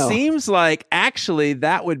 Seems like actually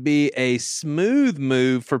that would be a smooth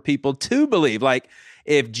move for people to believe. Like,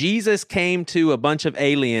 if Jesus came to a bunch of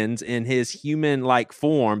aliens in his human-like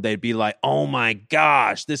form, they'd be like, oh my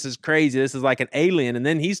gosh, this is crazy. This is like an alien. And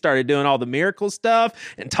then he started doing all the miracle stuff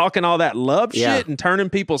and talking all that love shit and turning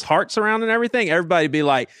people's hearts around and everything. Everybody'd be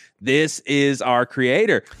like, this is our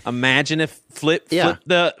creator. Imagine if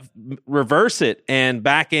reverse it, and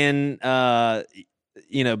back in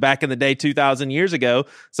back in the day, 2,000 years ago,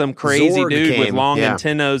 some crazy Zorg dude with came. long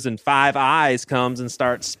antennas and 5 eyes comes and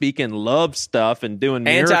starts speaking love stuff and doing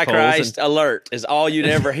miracles. Antichrist alert is all you'd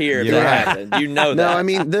ever hear if You're that right. happened. You know that. No, I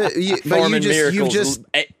mean, you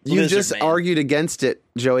just man. argued against it,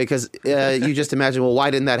 Joey, because you just imagine, well,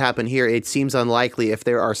 why didn't that happen here? It seems unlikely if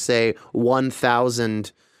there are, say,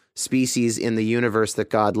 1,000 species in the universe that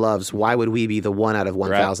God loves. Why would we be the one out of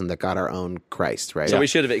 1,000 that got our own Christ, right? So we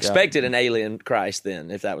should have expected an alien Christ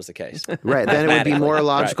then, if that was the case. Right, then it would be more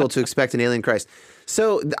logical to expect an alien Christ.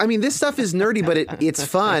 So, I mean, this stuff is nerdy, but it's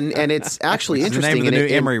fun, and it's actually It's interesting. the name of the new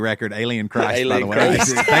and Emery record, Alien Christ, Alien by the way.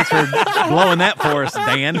 Christ. Thanks for blowing that for us,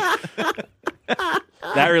 Dan.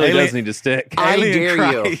 That really Alien- does need to stick. I Alien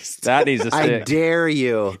dare you. Christ. That needs to I stick. dare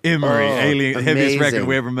you. Emery, heaviest amazing. record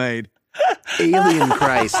we ever made. Alien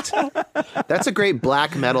Christ. That's a great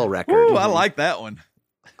black metal record. Ooh, I like that one.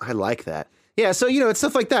 I like that. Yeah, so, it's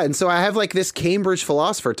stuff like that. And so I have like this Cambridge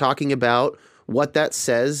philosopher talking about what that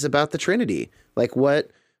says about the Trinity. Like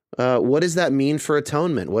what does that mean for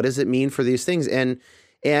atonement? What does it mean for these things? And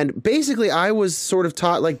basically I was sort of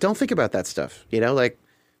taught, like, don't think about that stuff, like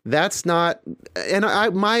that's not, and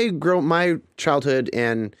my childhood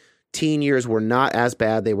and teen years were not as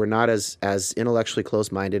bad. They were not as intellectually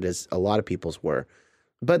close-minded as a lot of people's were.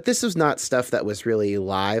 But this is not stuff that was really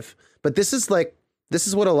live. But this is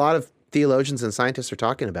what a lot of theologians and scientists are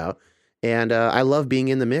talking about. And I love being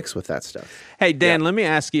in the mix with that stuff. Hey, Dan, let me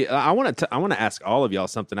ask you. I want to ask all of y'all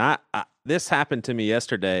something. This happened to me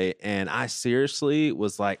yesterday, and I seriously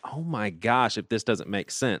was like, oh my gosh, if this doesn't make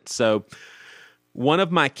sense. So One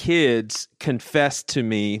of my kids confessed to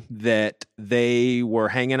me that they were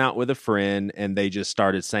hanging out with a friend and they just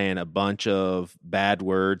started saying a bunch of bad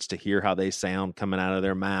words to hear how they sound coming out of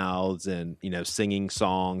their mouths, and, singing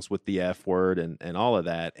songs with the F word and all of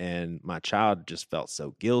that. And my child just felt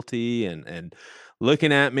so guilty and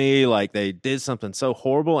looking at me like they did something so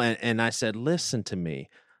horrible. And I said, listen to me.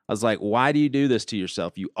 I was like, why do you do this to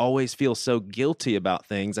yourself? You always feel so guilty about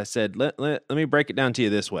things. I said, let me break it down to you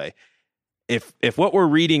this way. If what we're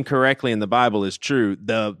reading correctly in the Bible is true,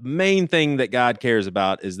 the main thing that God cares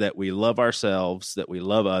about is that we love ourselves, that we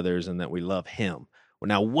love others, and that we love Him. Well,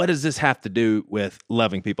 now, what does this have to do with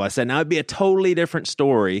loving people? I said, now it'd be a totally different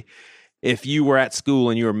story if you were at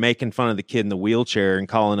school and you were making fun of the kid in the wheelchair and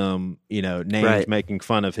calling him, names, Right. making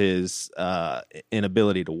fun of his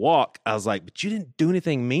inability to walk. I was like, but you didn't do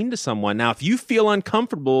anything mean to someone. Now, if you feel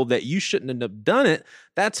uncomfortable that you shouldn't have done it,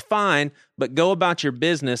 that's fine, but go about your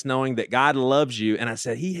business knowing that God loves you. And I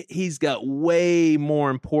said, he's got way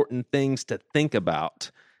more important things to think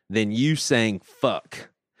about than you saying fuck.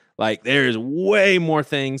 Like, there's way more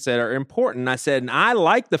things that are important. And I said, and I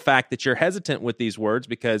like the fact that you're hesitant with these words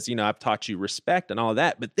because, I've taught you respect and all of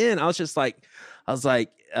that. But then I was like,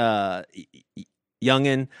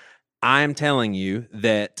 youngin', I'm telling you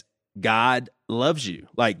that God loves you.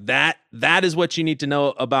 Like that is what you need to know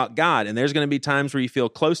about God. And there's going to be times where you feel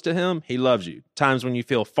close to Him. He loves you. Times when you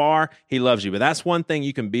feel far, He loves you. But that's one thing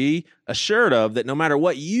you can be assured of, that no matter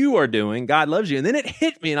what you are doing, God loves you. And then it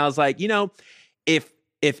hit me and I was like,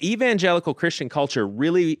 if evangelical Christian culture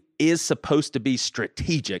really is supposed to be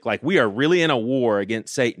strategic, like we are really in a war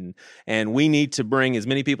against Satan and we need to bring as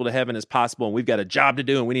many people to heaven as possible and we've got a job to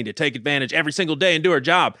do and we need to take advantage every single day and do our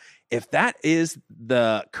job. If that is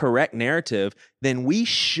the correct narrative, then we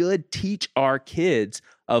should teach our kids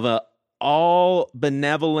of a all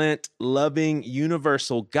benevolent, loving,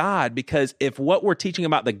 universal God, because if what we're teaching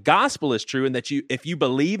about the gospel is true and that if you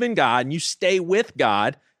believe in God and you stay with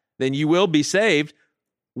God, then you will be saved.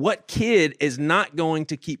 What kid is not going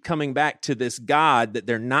to keep coming back to this God that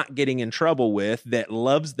they're not getting in trouble with, that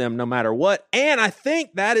loves them no matter what? And I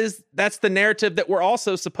think that's the narrative that we're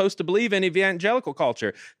also supposed to believe in evangelical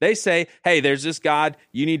culture. They say, hey, there's this God,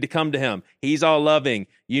 you need to come to Him. He's all loving.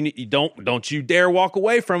 You don't you dare walk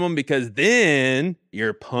away from Him because then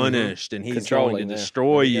you're punished and He's going to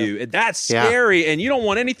destroy you. And that's scary, and you don't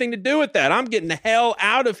want anything to do with that. I'm getting the hell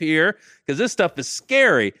out of here because this stuff is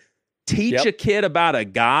scary. Teach a kid about a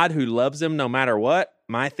God who loves them no matter what.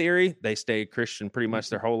 My theory, they stay Christian pretty much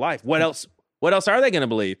their whole life. What else are they going to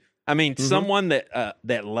believe? I mean, someone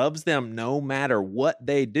that loves them no matter what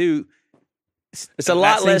they do. It's a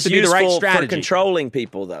lot less useful right for controlling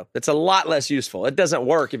people, though. It's a lot less useful. It doesn't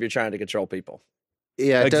work if you're trying to control people.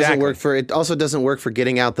 Yeah, it doesn't work for. It also doesn't work for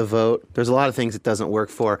getting out the vote. There's a lot of things it doesn't work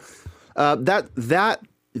for.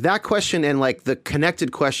 That question and like the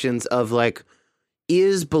connected questions of like,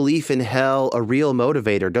 is belief in hell a real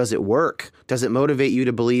motivator? Does it work? Does it motivate you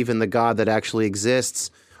to believe in the God that actually exists?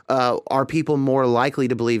 Are people more likely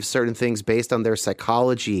to believe certain things based on their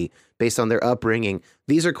psychology, based on their upbringing?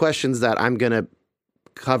 These are questions that I'm going to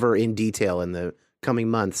cover in detail in the coming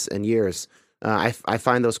months and years. I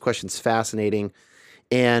find those questions fascinating.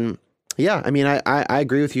 And yeah, I mean, I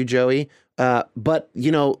agree with you, Joey. But,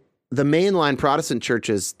 the mainline Protestant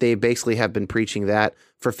churches, they basically have been preaching that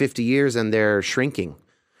for 50 years and they're shrinking.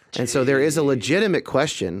 And so there is a legitimate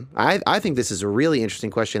question. I think this is a really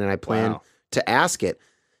interesting question and I plan to ask it.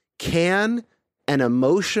 Can an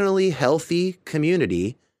emotionally healthy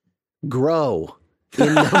community grow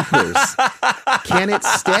in numbers? Can it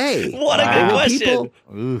stay? What a good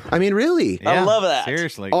question. I mean, really? I love that.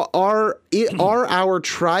 Seriously. Are our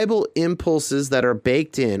tribal impulses that are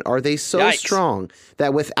baked in, are they so strong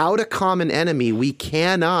that without a common enemy, we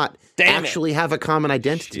cannot actually have a common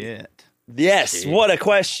identity? Shit. Yes, what a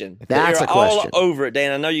question. That's You're a question. all over it,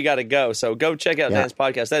 Dan. I know you got to go, so go check out Dan's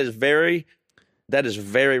podcast. That is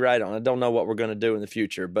very right on. I don't know what we're going to do in the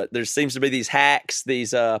future, but there seems to be these hacks,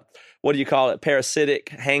 these what do you call it, parasitic,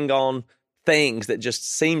 hang-on things that just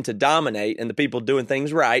seem to dominate, and the people doing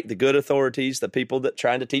things right, the good authorities, the people that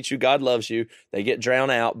trying to teach you God loves you, they get drowned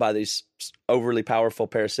out by these overly powerful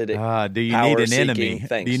parasitic do you need an enemy?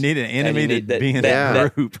 things. Do you need an enemy to be in that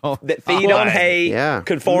that group? that feed on hate,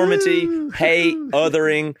 conformity, hate,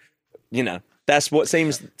 othering? That's what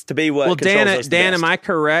seems to be what controls us the Dan, best. am I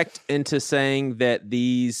correct into saying that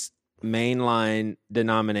these mainline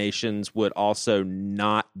denominations would also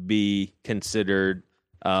not be considered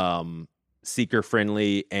seeker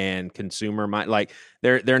friendly and consumer like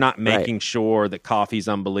they're not making sure that coffee's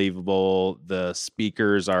unbelievable, the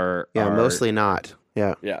speakers are mostly not.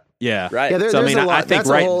 Yeah. Yeah. Right. Yeah, So, I there's mean, a lot. I think that's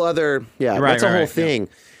a whole other. Yeah, Right, that's a right, whole right, thing.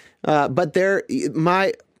 But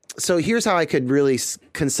so here's how I could really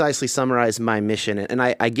concisely summarize my mission, and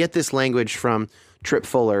I get this language from Trip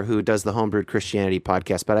Fuller, who does the Homebrewed Christianity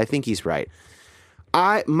podcast, but I think he's right.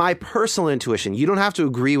 My personal intuition. You don't have to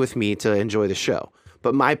agree with me to enjoy the show,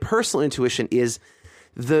 but my personal intuition is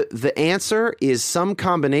the answer is some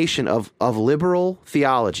combination of liberal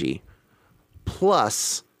theology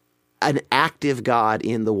plus an active God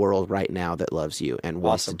in the world right now that loves you and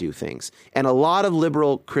wants to do things. And a lot of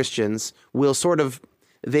liberal Christians will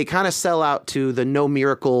they kind of sell out to the no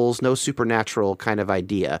miracles, no supernatural kind of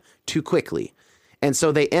idea too quickly. And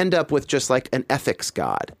so they end up with just like an ethics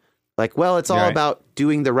God. Like, well, it's all Right. about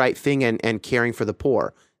doing the right thing and caring for the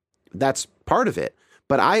poor. That's part of it.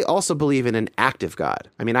 But I also believe in an active God.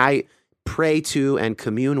 I mean, I pray to and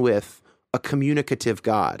commune with a communicative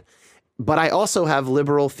God. But I also have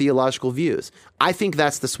liberal theological views. I think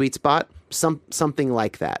that's the sweet spot, something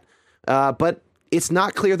like that. But it's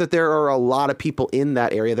not clear that there are a lot of people in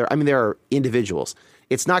that area. There are individuals.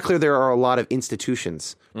 It's not clear there are a lot of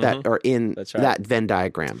institutions that are in that Venn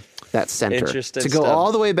diagram, that center. Interesting to go stuff.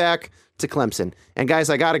 all the way back to Clemson. And guys,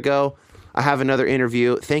 I got to go. I have another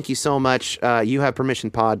interview. Thank you so much.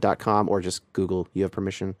 YouHavePermissionPod.com, or just Google You Have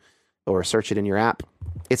Permission, or search it in your app.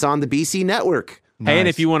 It's on the BC Network. Hey, and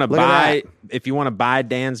if you want to Look at buy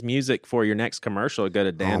Dan's music for your next commercial, go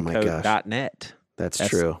to my dancode.net. That's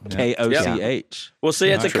true. KOCH. We'll see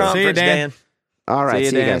you at the True. See you, conference, Dan. Dan. All right.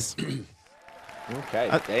 See See you, you Dan. guys.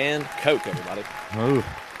 Okay. Dan Coke, everybody. Ooh.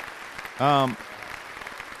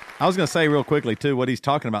 I was going to say real quickly, too, what he's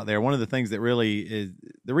talking about there. One of the things that really is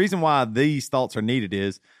the reason why these thoughts are needed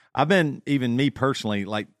is I've been, even me personally,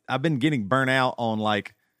 like I've been getting burnt out on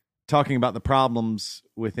like talking about the problems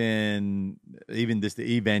within even just the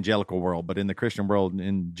evangelical world, but in the Christian world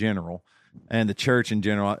in general and the church in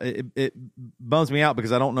general. It bums me out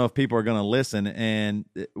because I don't know if people are going to listen. And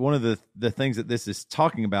one of the things that this is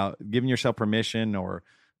talking about, giving yourself permission, or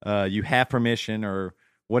you have permission, or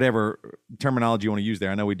whatever terminology you want to use there.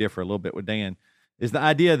 I know we differ a little bit with Dan, is the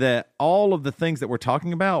idea that all of the things that we're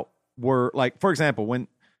talking about were like, for example, when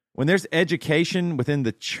there's education within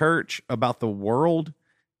the church about the world,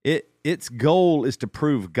 its goal is to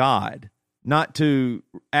prove God, not to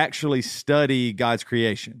actually study God's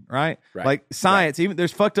creation, right? Like science, even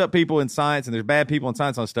there's fucked up people in science and there's bad people in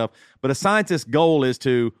science on stuff, but a scientist's goal is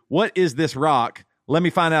to, what is this rock? Let me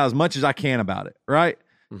find out as much as I can about it, right?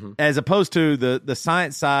 Mm-hmm. As opposed to the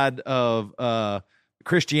science side of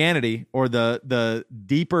Christianity, or the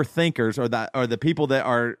deeper thinkers, or the people that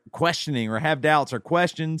are questioning or have doubts or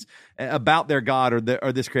questions about their God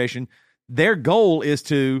or this creation. Their goal is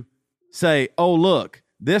to say, "Oh, look,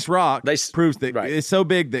 this rock proves that it's so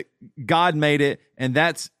big that God made it, and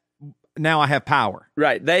now I have power."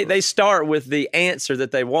 Right. They start with the answer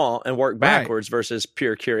that they want and work backwards versus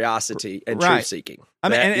pure curiosity and truth seeking. I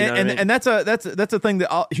mean, and that's a thing that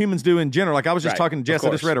all humans do in general. Like I was just talking to Jess.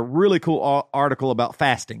 I just read a really cool article about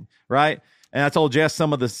fasting, right? And I told Jess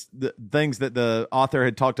some of the things that the author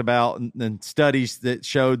had talked about, and studies that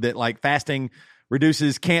showed that like fasting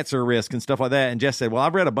reduces cancer risk and stuff like that. And Jess said, "Well,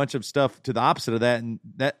 I've read a bunch of stuff to the opposite of that, and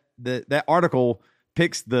that article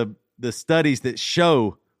picks the studies that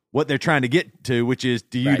show what they're trying to get to, which is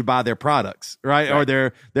to buy their products, right? Or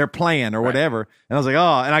their plan or whatever." And I was like,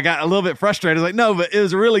 oh, and I got a little bit frustrated. I was like, no, but it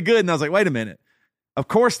was really good. And I was like, wait a minute. Of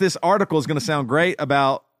course, this article is going to sound great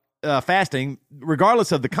about fasting,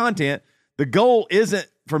 regardless of the content. The goal isn't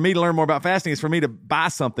for me to learn more about fasting. It's for me to buy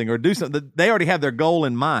something or do something. They already have their goal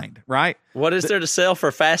in mind, right? What is there to sell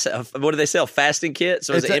for fasting? What do they sell? Fasting kits?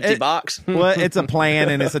 Or is it an empty box? Well, it's a plan,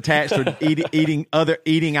 and it's attached to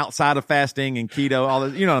eating outside of fasting and keto. All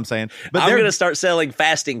that, you know what I'm saying? But I'm going to start selling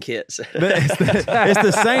fasting kits. But it's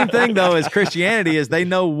the same thing though as Christianity. Is they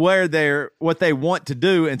know what they want to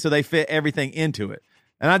do, and so they fit everything into it.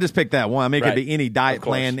 And I just picked that one. I mean, it could be any diet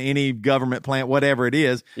plan, any government plan, whatever it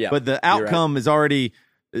is. Yeah, but the outcome is already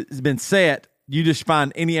has been set. You just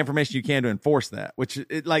find any information you can to enforce that, which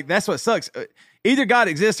that's what sucks. Either God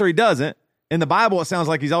exists or he doesn't. In the Bible, it sounds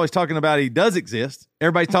like he's always talking about he does exist.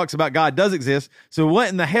 Everybody talks about God does exist. So what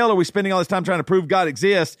in the hell are we spending all this time trying to prove God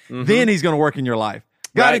exists? Mm-hmm. Then he's going to work in your life.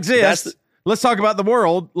 God exists. Let's talk about the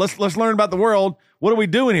world. Let's learn about the world. What are we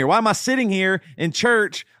doing here? Why am I sitting here in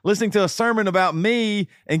church listening to a sermon about me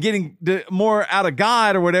and getting more out of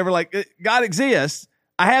God or whatever? Like, God exists.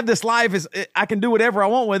 I have this life. I can do whatever I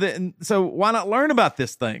want with it. And so why not learn about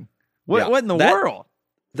this thing? What in the world?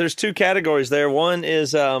 There's two categories there. One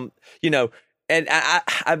is, and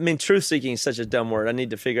I mean, truth seeking is such a dumb word. I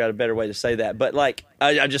need to figure out a better way to say that. But like,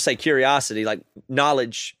 I just say curiosity, like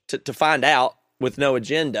knowledge to find out with no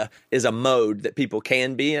agenda is a mode that people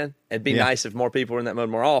can be in. It'd be Yeah. nice if more people were in that mode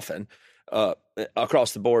more often,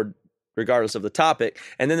 across the board, regardless of the topic.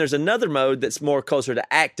 And then there's another mode that's more closer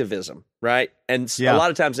to activism, right? And Yeah. a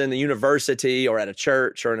lot of times in the university or at a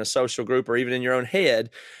church or in a social group or even in your own head,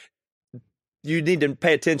 you need to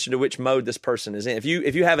pay attention to which mode this person is in. If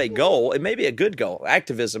you have a goal, it may be a good goal.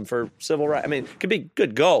 Activism for civil rights, I mean, it could be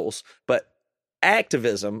good goals, but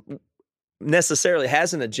activism necessarily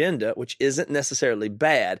has an agenda, which isn't necessarily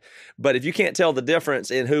bad. But if you can't tell the difference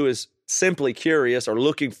in who is simply curious or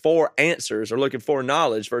looking for answers or looking for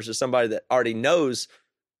knowledge versus somebody that already knows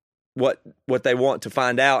what they want to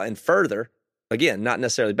find out and further, again, not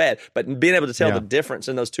necessarily bad, but being able to tell Yeah. the difference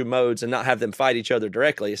in those two modes and not have them fight each other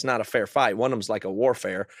directly, it's not a fair fight. One of them's like a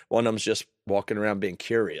warfare. One of them's just walking around being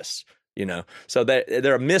curious, you know? So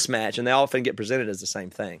they're a mismatch, and they often get presented as the same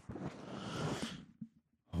thing.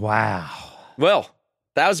 Wow. Well,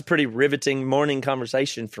 that was a pretty riveting morning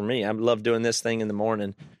conversation for me. I love doing this thing in the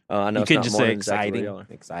morning. I know You it's could not just say morning exactly where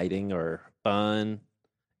exciting, you are. or fun.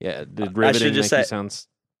 Yeah, did I riveting should just make you say- sound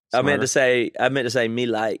I meant smarter? to say me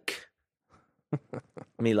like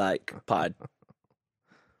pod.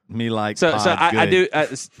 Me like So pod, I good. do.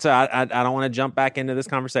 I don't want to jump back into this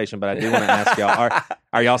conversation, but I do want to ask y'all: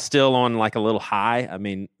 Are y'all still on like a little high? I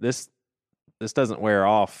mean, this doesn't wear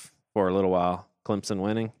off for a little while. Clemson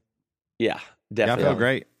winning. Yeah, Yeah, I definitely. feel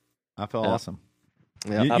great. I feel Yeah. awesome.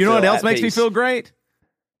 Yeah. You I know what feel else at makes me peace. feel great?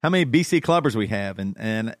 How many BC clubbers we have,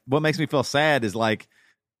 and what makes me feel sad is like,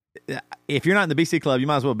 if you're not in the BC club, you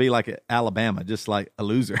might as well be like Alabama, just like a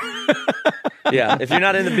loser. Yeah, if you're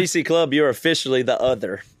not in the BC club, you're officially the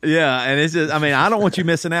other. Yeah, and it's just, I mean, I don't want you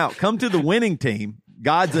missing out. Come to the winning team,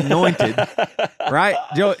 God's anointed, right?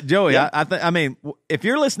 Joey, Yeah. I mean, if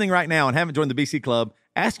you're listening right now and haven't joined the BC club,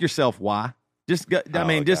 ask yourself why. Just go,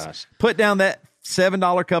 just gosh. put down that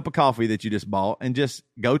 $7 cup of coffee that you just bought and just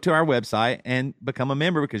go to our website and become a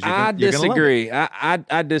member because you're I gonna, you're gonna love it. disagree.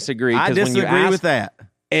 I disagree. I 'cause when you disagree ask, with that.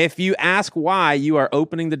 If you ask why, you are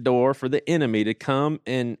opening the door for the enemy to come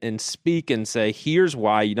and speak and say, "Here's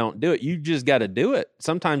why you don't do it." You just got to do it.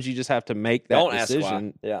 Sometimes you just have to make that Don't ask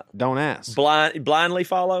decision. why. Yeah, Don't ask. blindly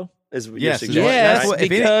follow is your Yes, suggestion, Yes, That's right? what- if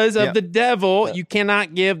any- because yeah. of the devil, Yeah. you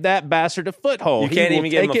cannot give that bastard a foothold. You He can't will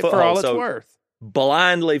even give him take a it for all foothold, it's so- worth.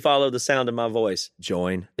 Blindly follow the sound of my voice.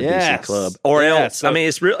 Join the Yes. BC club, or Yes. else. I mean,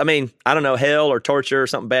 it's real. I mean, I don't know, hell or torture or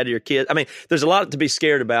something bad to your kids. I mean, there's a lot to be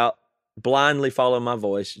scared about. Blindly follow my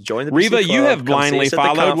voice. Join the BC Reva, club. you have Come see blindly us at the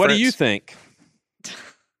followed. What do you conference. think?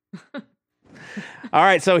 All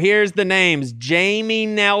right, so here's the names: Jamie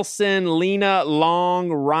Nelson, Lena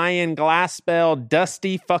Long, Ryan Glassbell,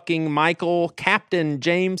 Dusty fucking Michael, Captain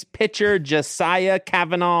James Pitcher, Josiah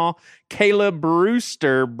Kavanaugh, Caleb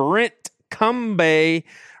Brewster, Brent Cumbay,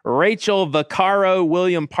 Rachel Vaccaro,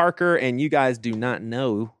 William Parker, and you guys do not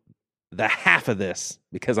know the half of this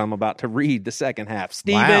because I'm about to read the second half.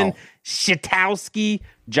 Stephen Wow. Shatowski,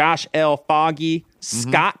 Josh L. Foggy,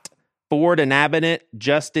 Scott Ford and Abinet,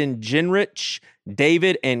 Justin Ginrich,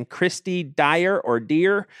 David and Christy Dyer or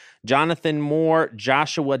Deer, Jonathan Moore,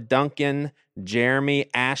 Joshua Duncan, Jeremy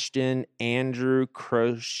Ashton, Andrew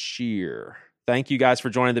Crocier. Thank you guys for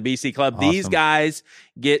joining the BC Club. These Awesome. guys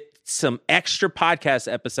get some extra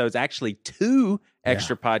podcast episodes, actually 2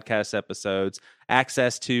 extra podcast episodes,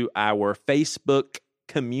 access to our Facebook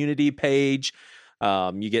community page.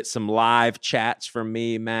 You get some live chats from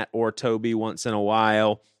me, Matt, or Toby once in a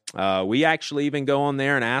while. We actually even go on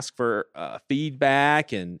there and ask for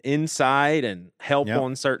feedback and insight and help Yep.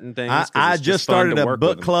 on certain things. 'cause I it's just fun started to a work book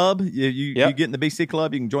with them. club. You Yep. get in the BC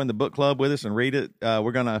club, you can join the book club with us and read it.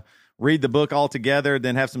 We're going to read the book all together,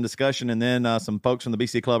 then have some discussion, and then some folks from the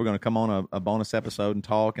BC club are going to come on a bonus episode and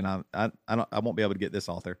talk. And I won't be able to get this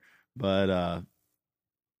author, but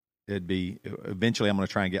it'd be eventually I'm going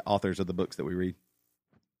to try and get authors of the books that we read.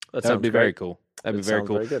 That That would sounds be great. very cool. That'd be That very sounds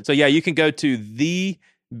cool. very good. So yeah, you can go to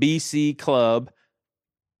thebcclub.com.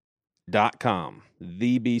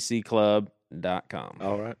 Thebcclub.com.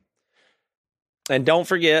 All right. And don't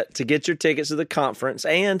forget to get your tickets to the conference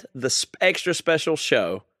and the extra special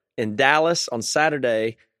show in Dallas on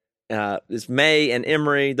Saturday. It's May and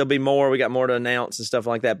Emory. There'll be more. We got more to announce and stuff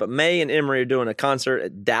like that. But May and Emory are doing a concert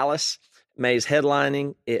at Dallas. May's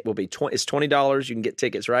headlining. It will be it's $20. You can get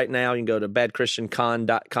tickets right now. You can go to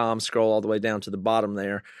badchristiancon.com, scroll all the way down to the bottom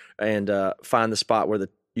there, and find the spot where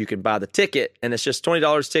you can buy the ticket. And it's just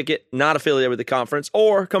 $20 ticket, not affiliated with the conference,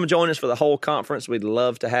 or come join us for the whole conference. We'd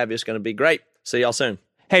love to have you. It's going to be great. See y'all soon.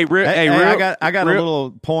 Hey, I got a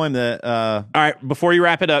little poem that. All right, before you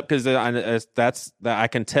wrap it up, because I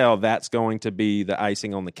can tell that's going to be the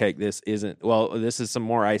icing on the cake. This isn't. Well, this is some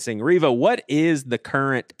more icing. Riva, what is the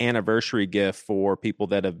current anniversary gift for people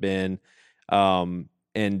that have been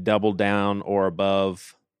in Double Down or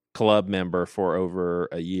above club member for over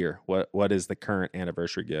a year? What is the current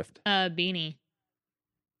anniversary gift? Beanie.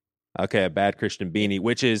 Okay, a Bad Christian beanie,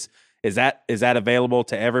 which is that available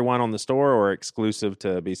to everyone on the store or exclusive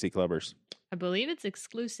to BC Clubbers? I believe it's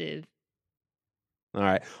exclusive. All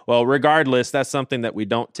right. Well, regardless, that's something that we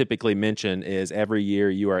don't typically mention is every year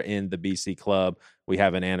you are in the BC Club, we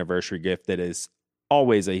have an anniversary gift that is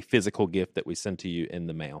always a physical gift that we send to you in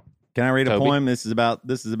the mail. Can I read a Toby? poem? This is about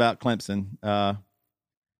Clemson.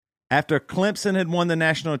 After Clemson had won the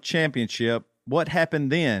national championship, what happened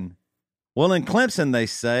then? Well, in Clemson, they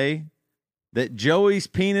say that Joey's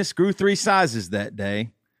penis grew 3 sizes that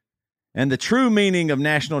day, and the true meaning of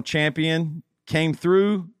national champion came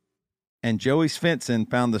through, and Joey Svensson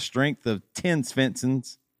found the strength of 10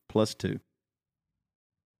 Svenssons plus 2.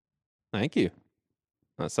 Thank you.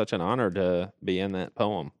 That's such an honor to be in that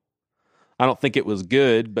poem. I don't think it was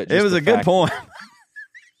good, but just It was the a good fact- poem.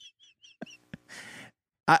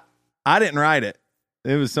 I didn't write it.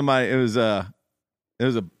 It was somebody. It was a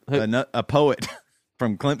poet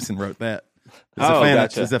from Clemson wrote that.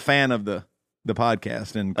 Gotcha. Is a fan of the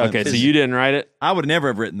podcast. And Clemson. Okay, so you didn't write it? I would never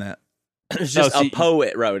have written that. It's just so a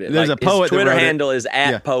poet wrote it. There's a poet His that Twitter wrote it. handle is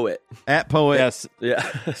Yeah. @poet. @poet Yes. Yeah.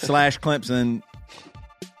 /Clemson.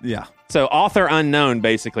 Yeah. So author unknown,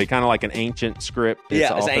 basically, kind of like an ancient script.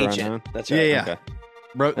 Yeah, it's author ancient. unknown. That's right. Yeah. Okay.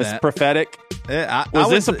 Wrote That's that. prophetic. I Was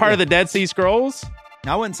this a wouldn't part say- of the Dead Sea Scrolls?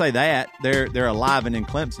 I wouldn't say that. They're alive and in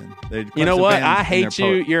Clemson. You know Clemson what? fans I and hate they're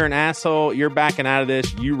you. poets. You're an asshole. You're backing out of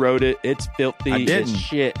this. You wrote it. It's filthy. I didn't. It's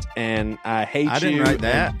shit. And I hate you. I didn't write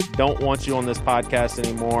that. and Don't want you on this podcast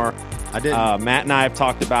anymore. I didn't. Matt and I have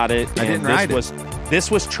talked about it. I didn't write it. This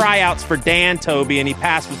was tryouts for Dan Toby, and he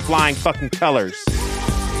passed with flying fucking colors.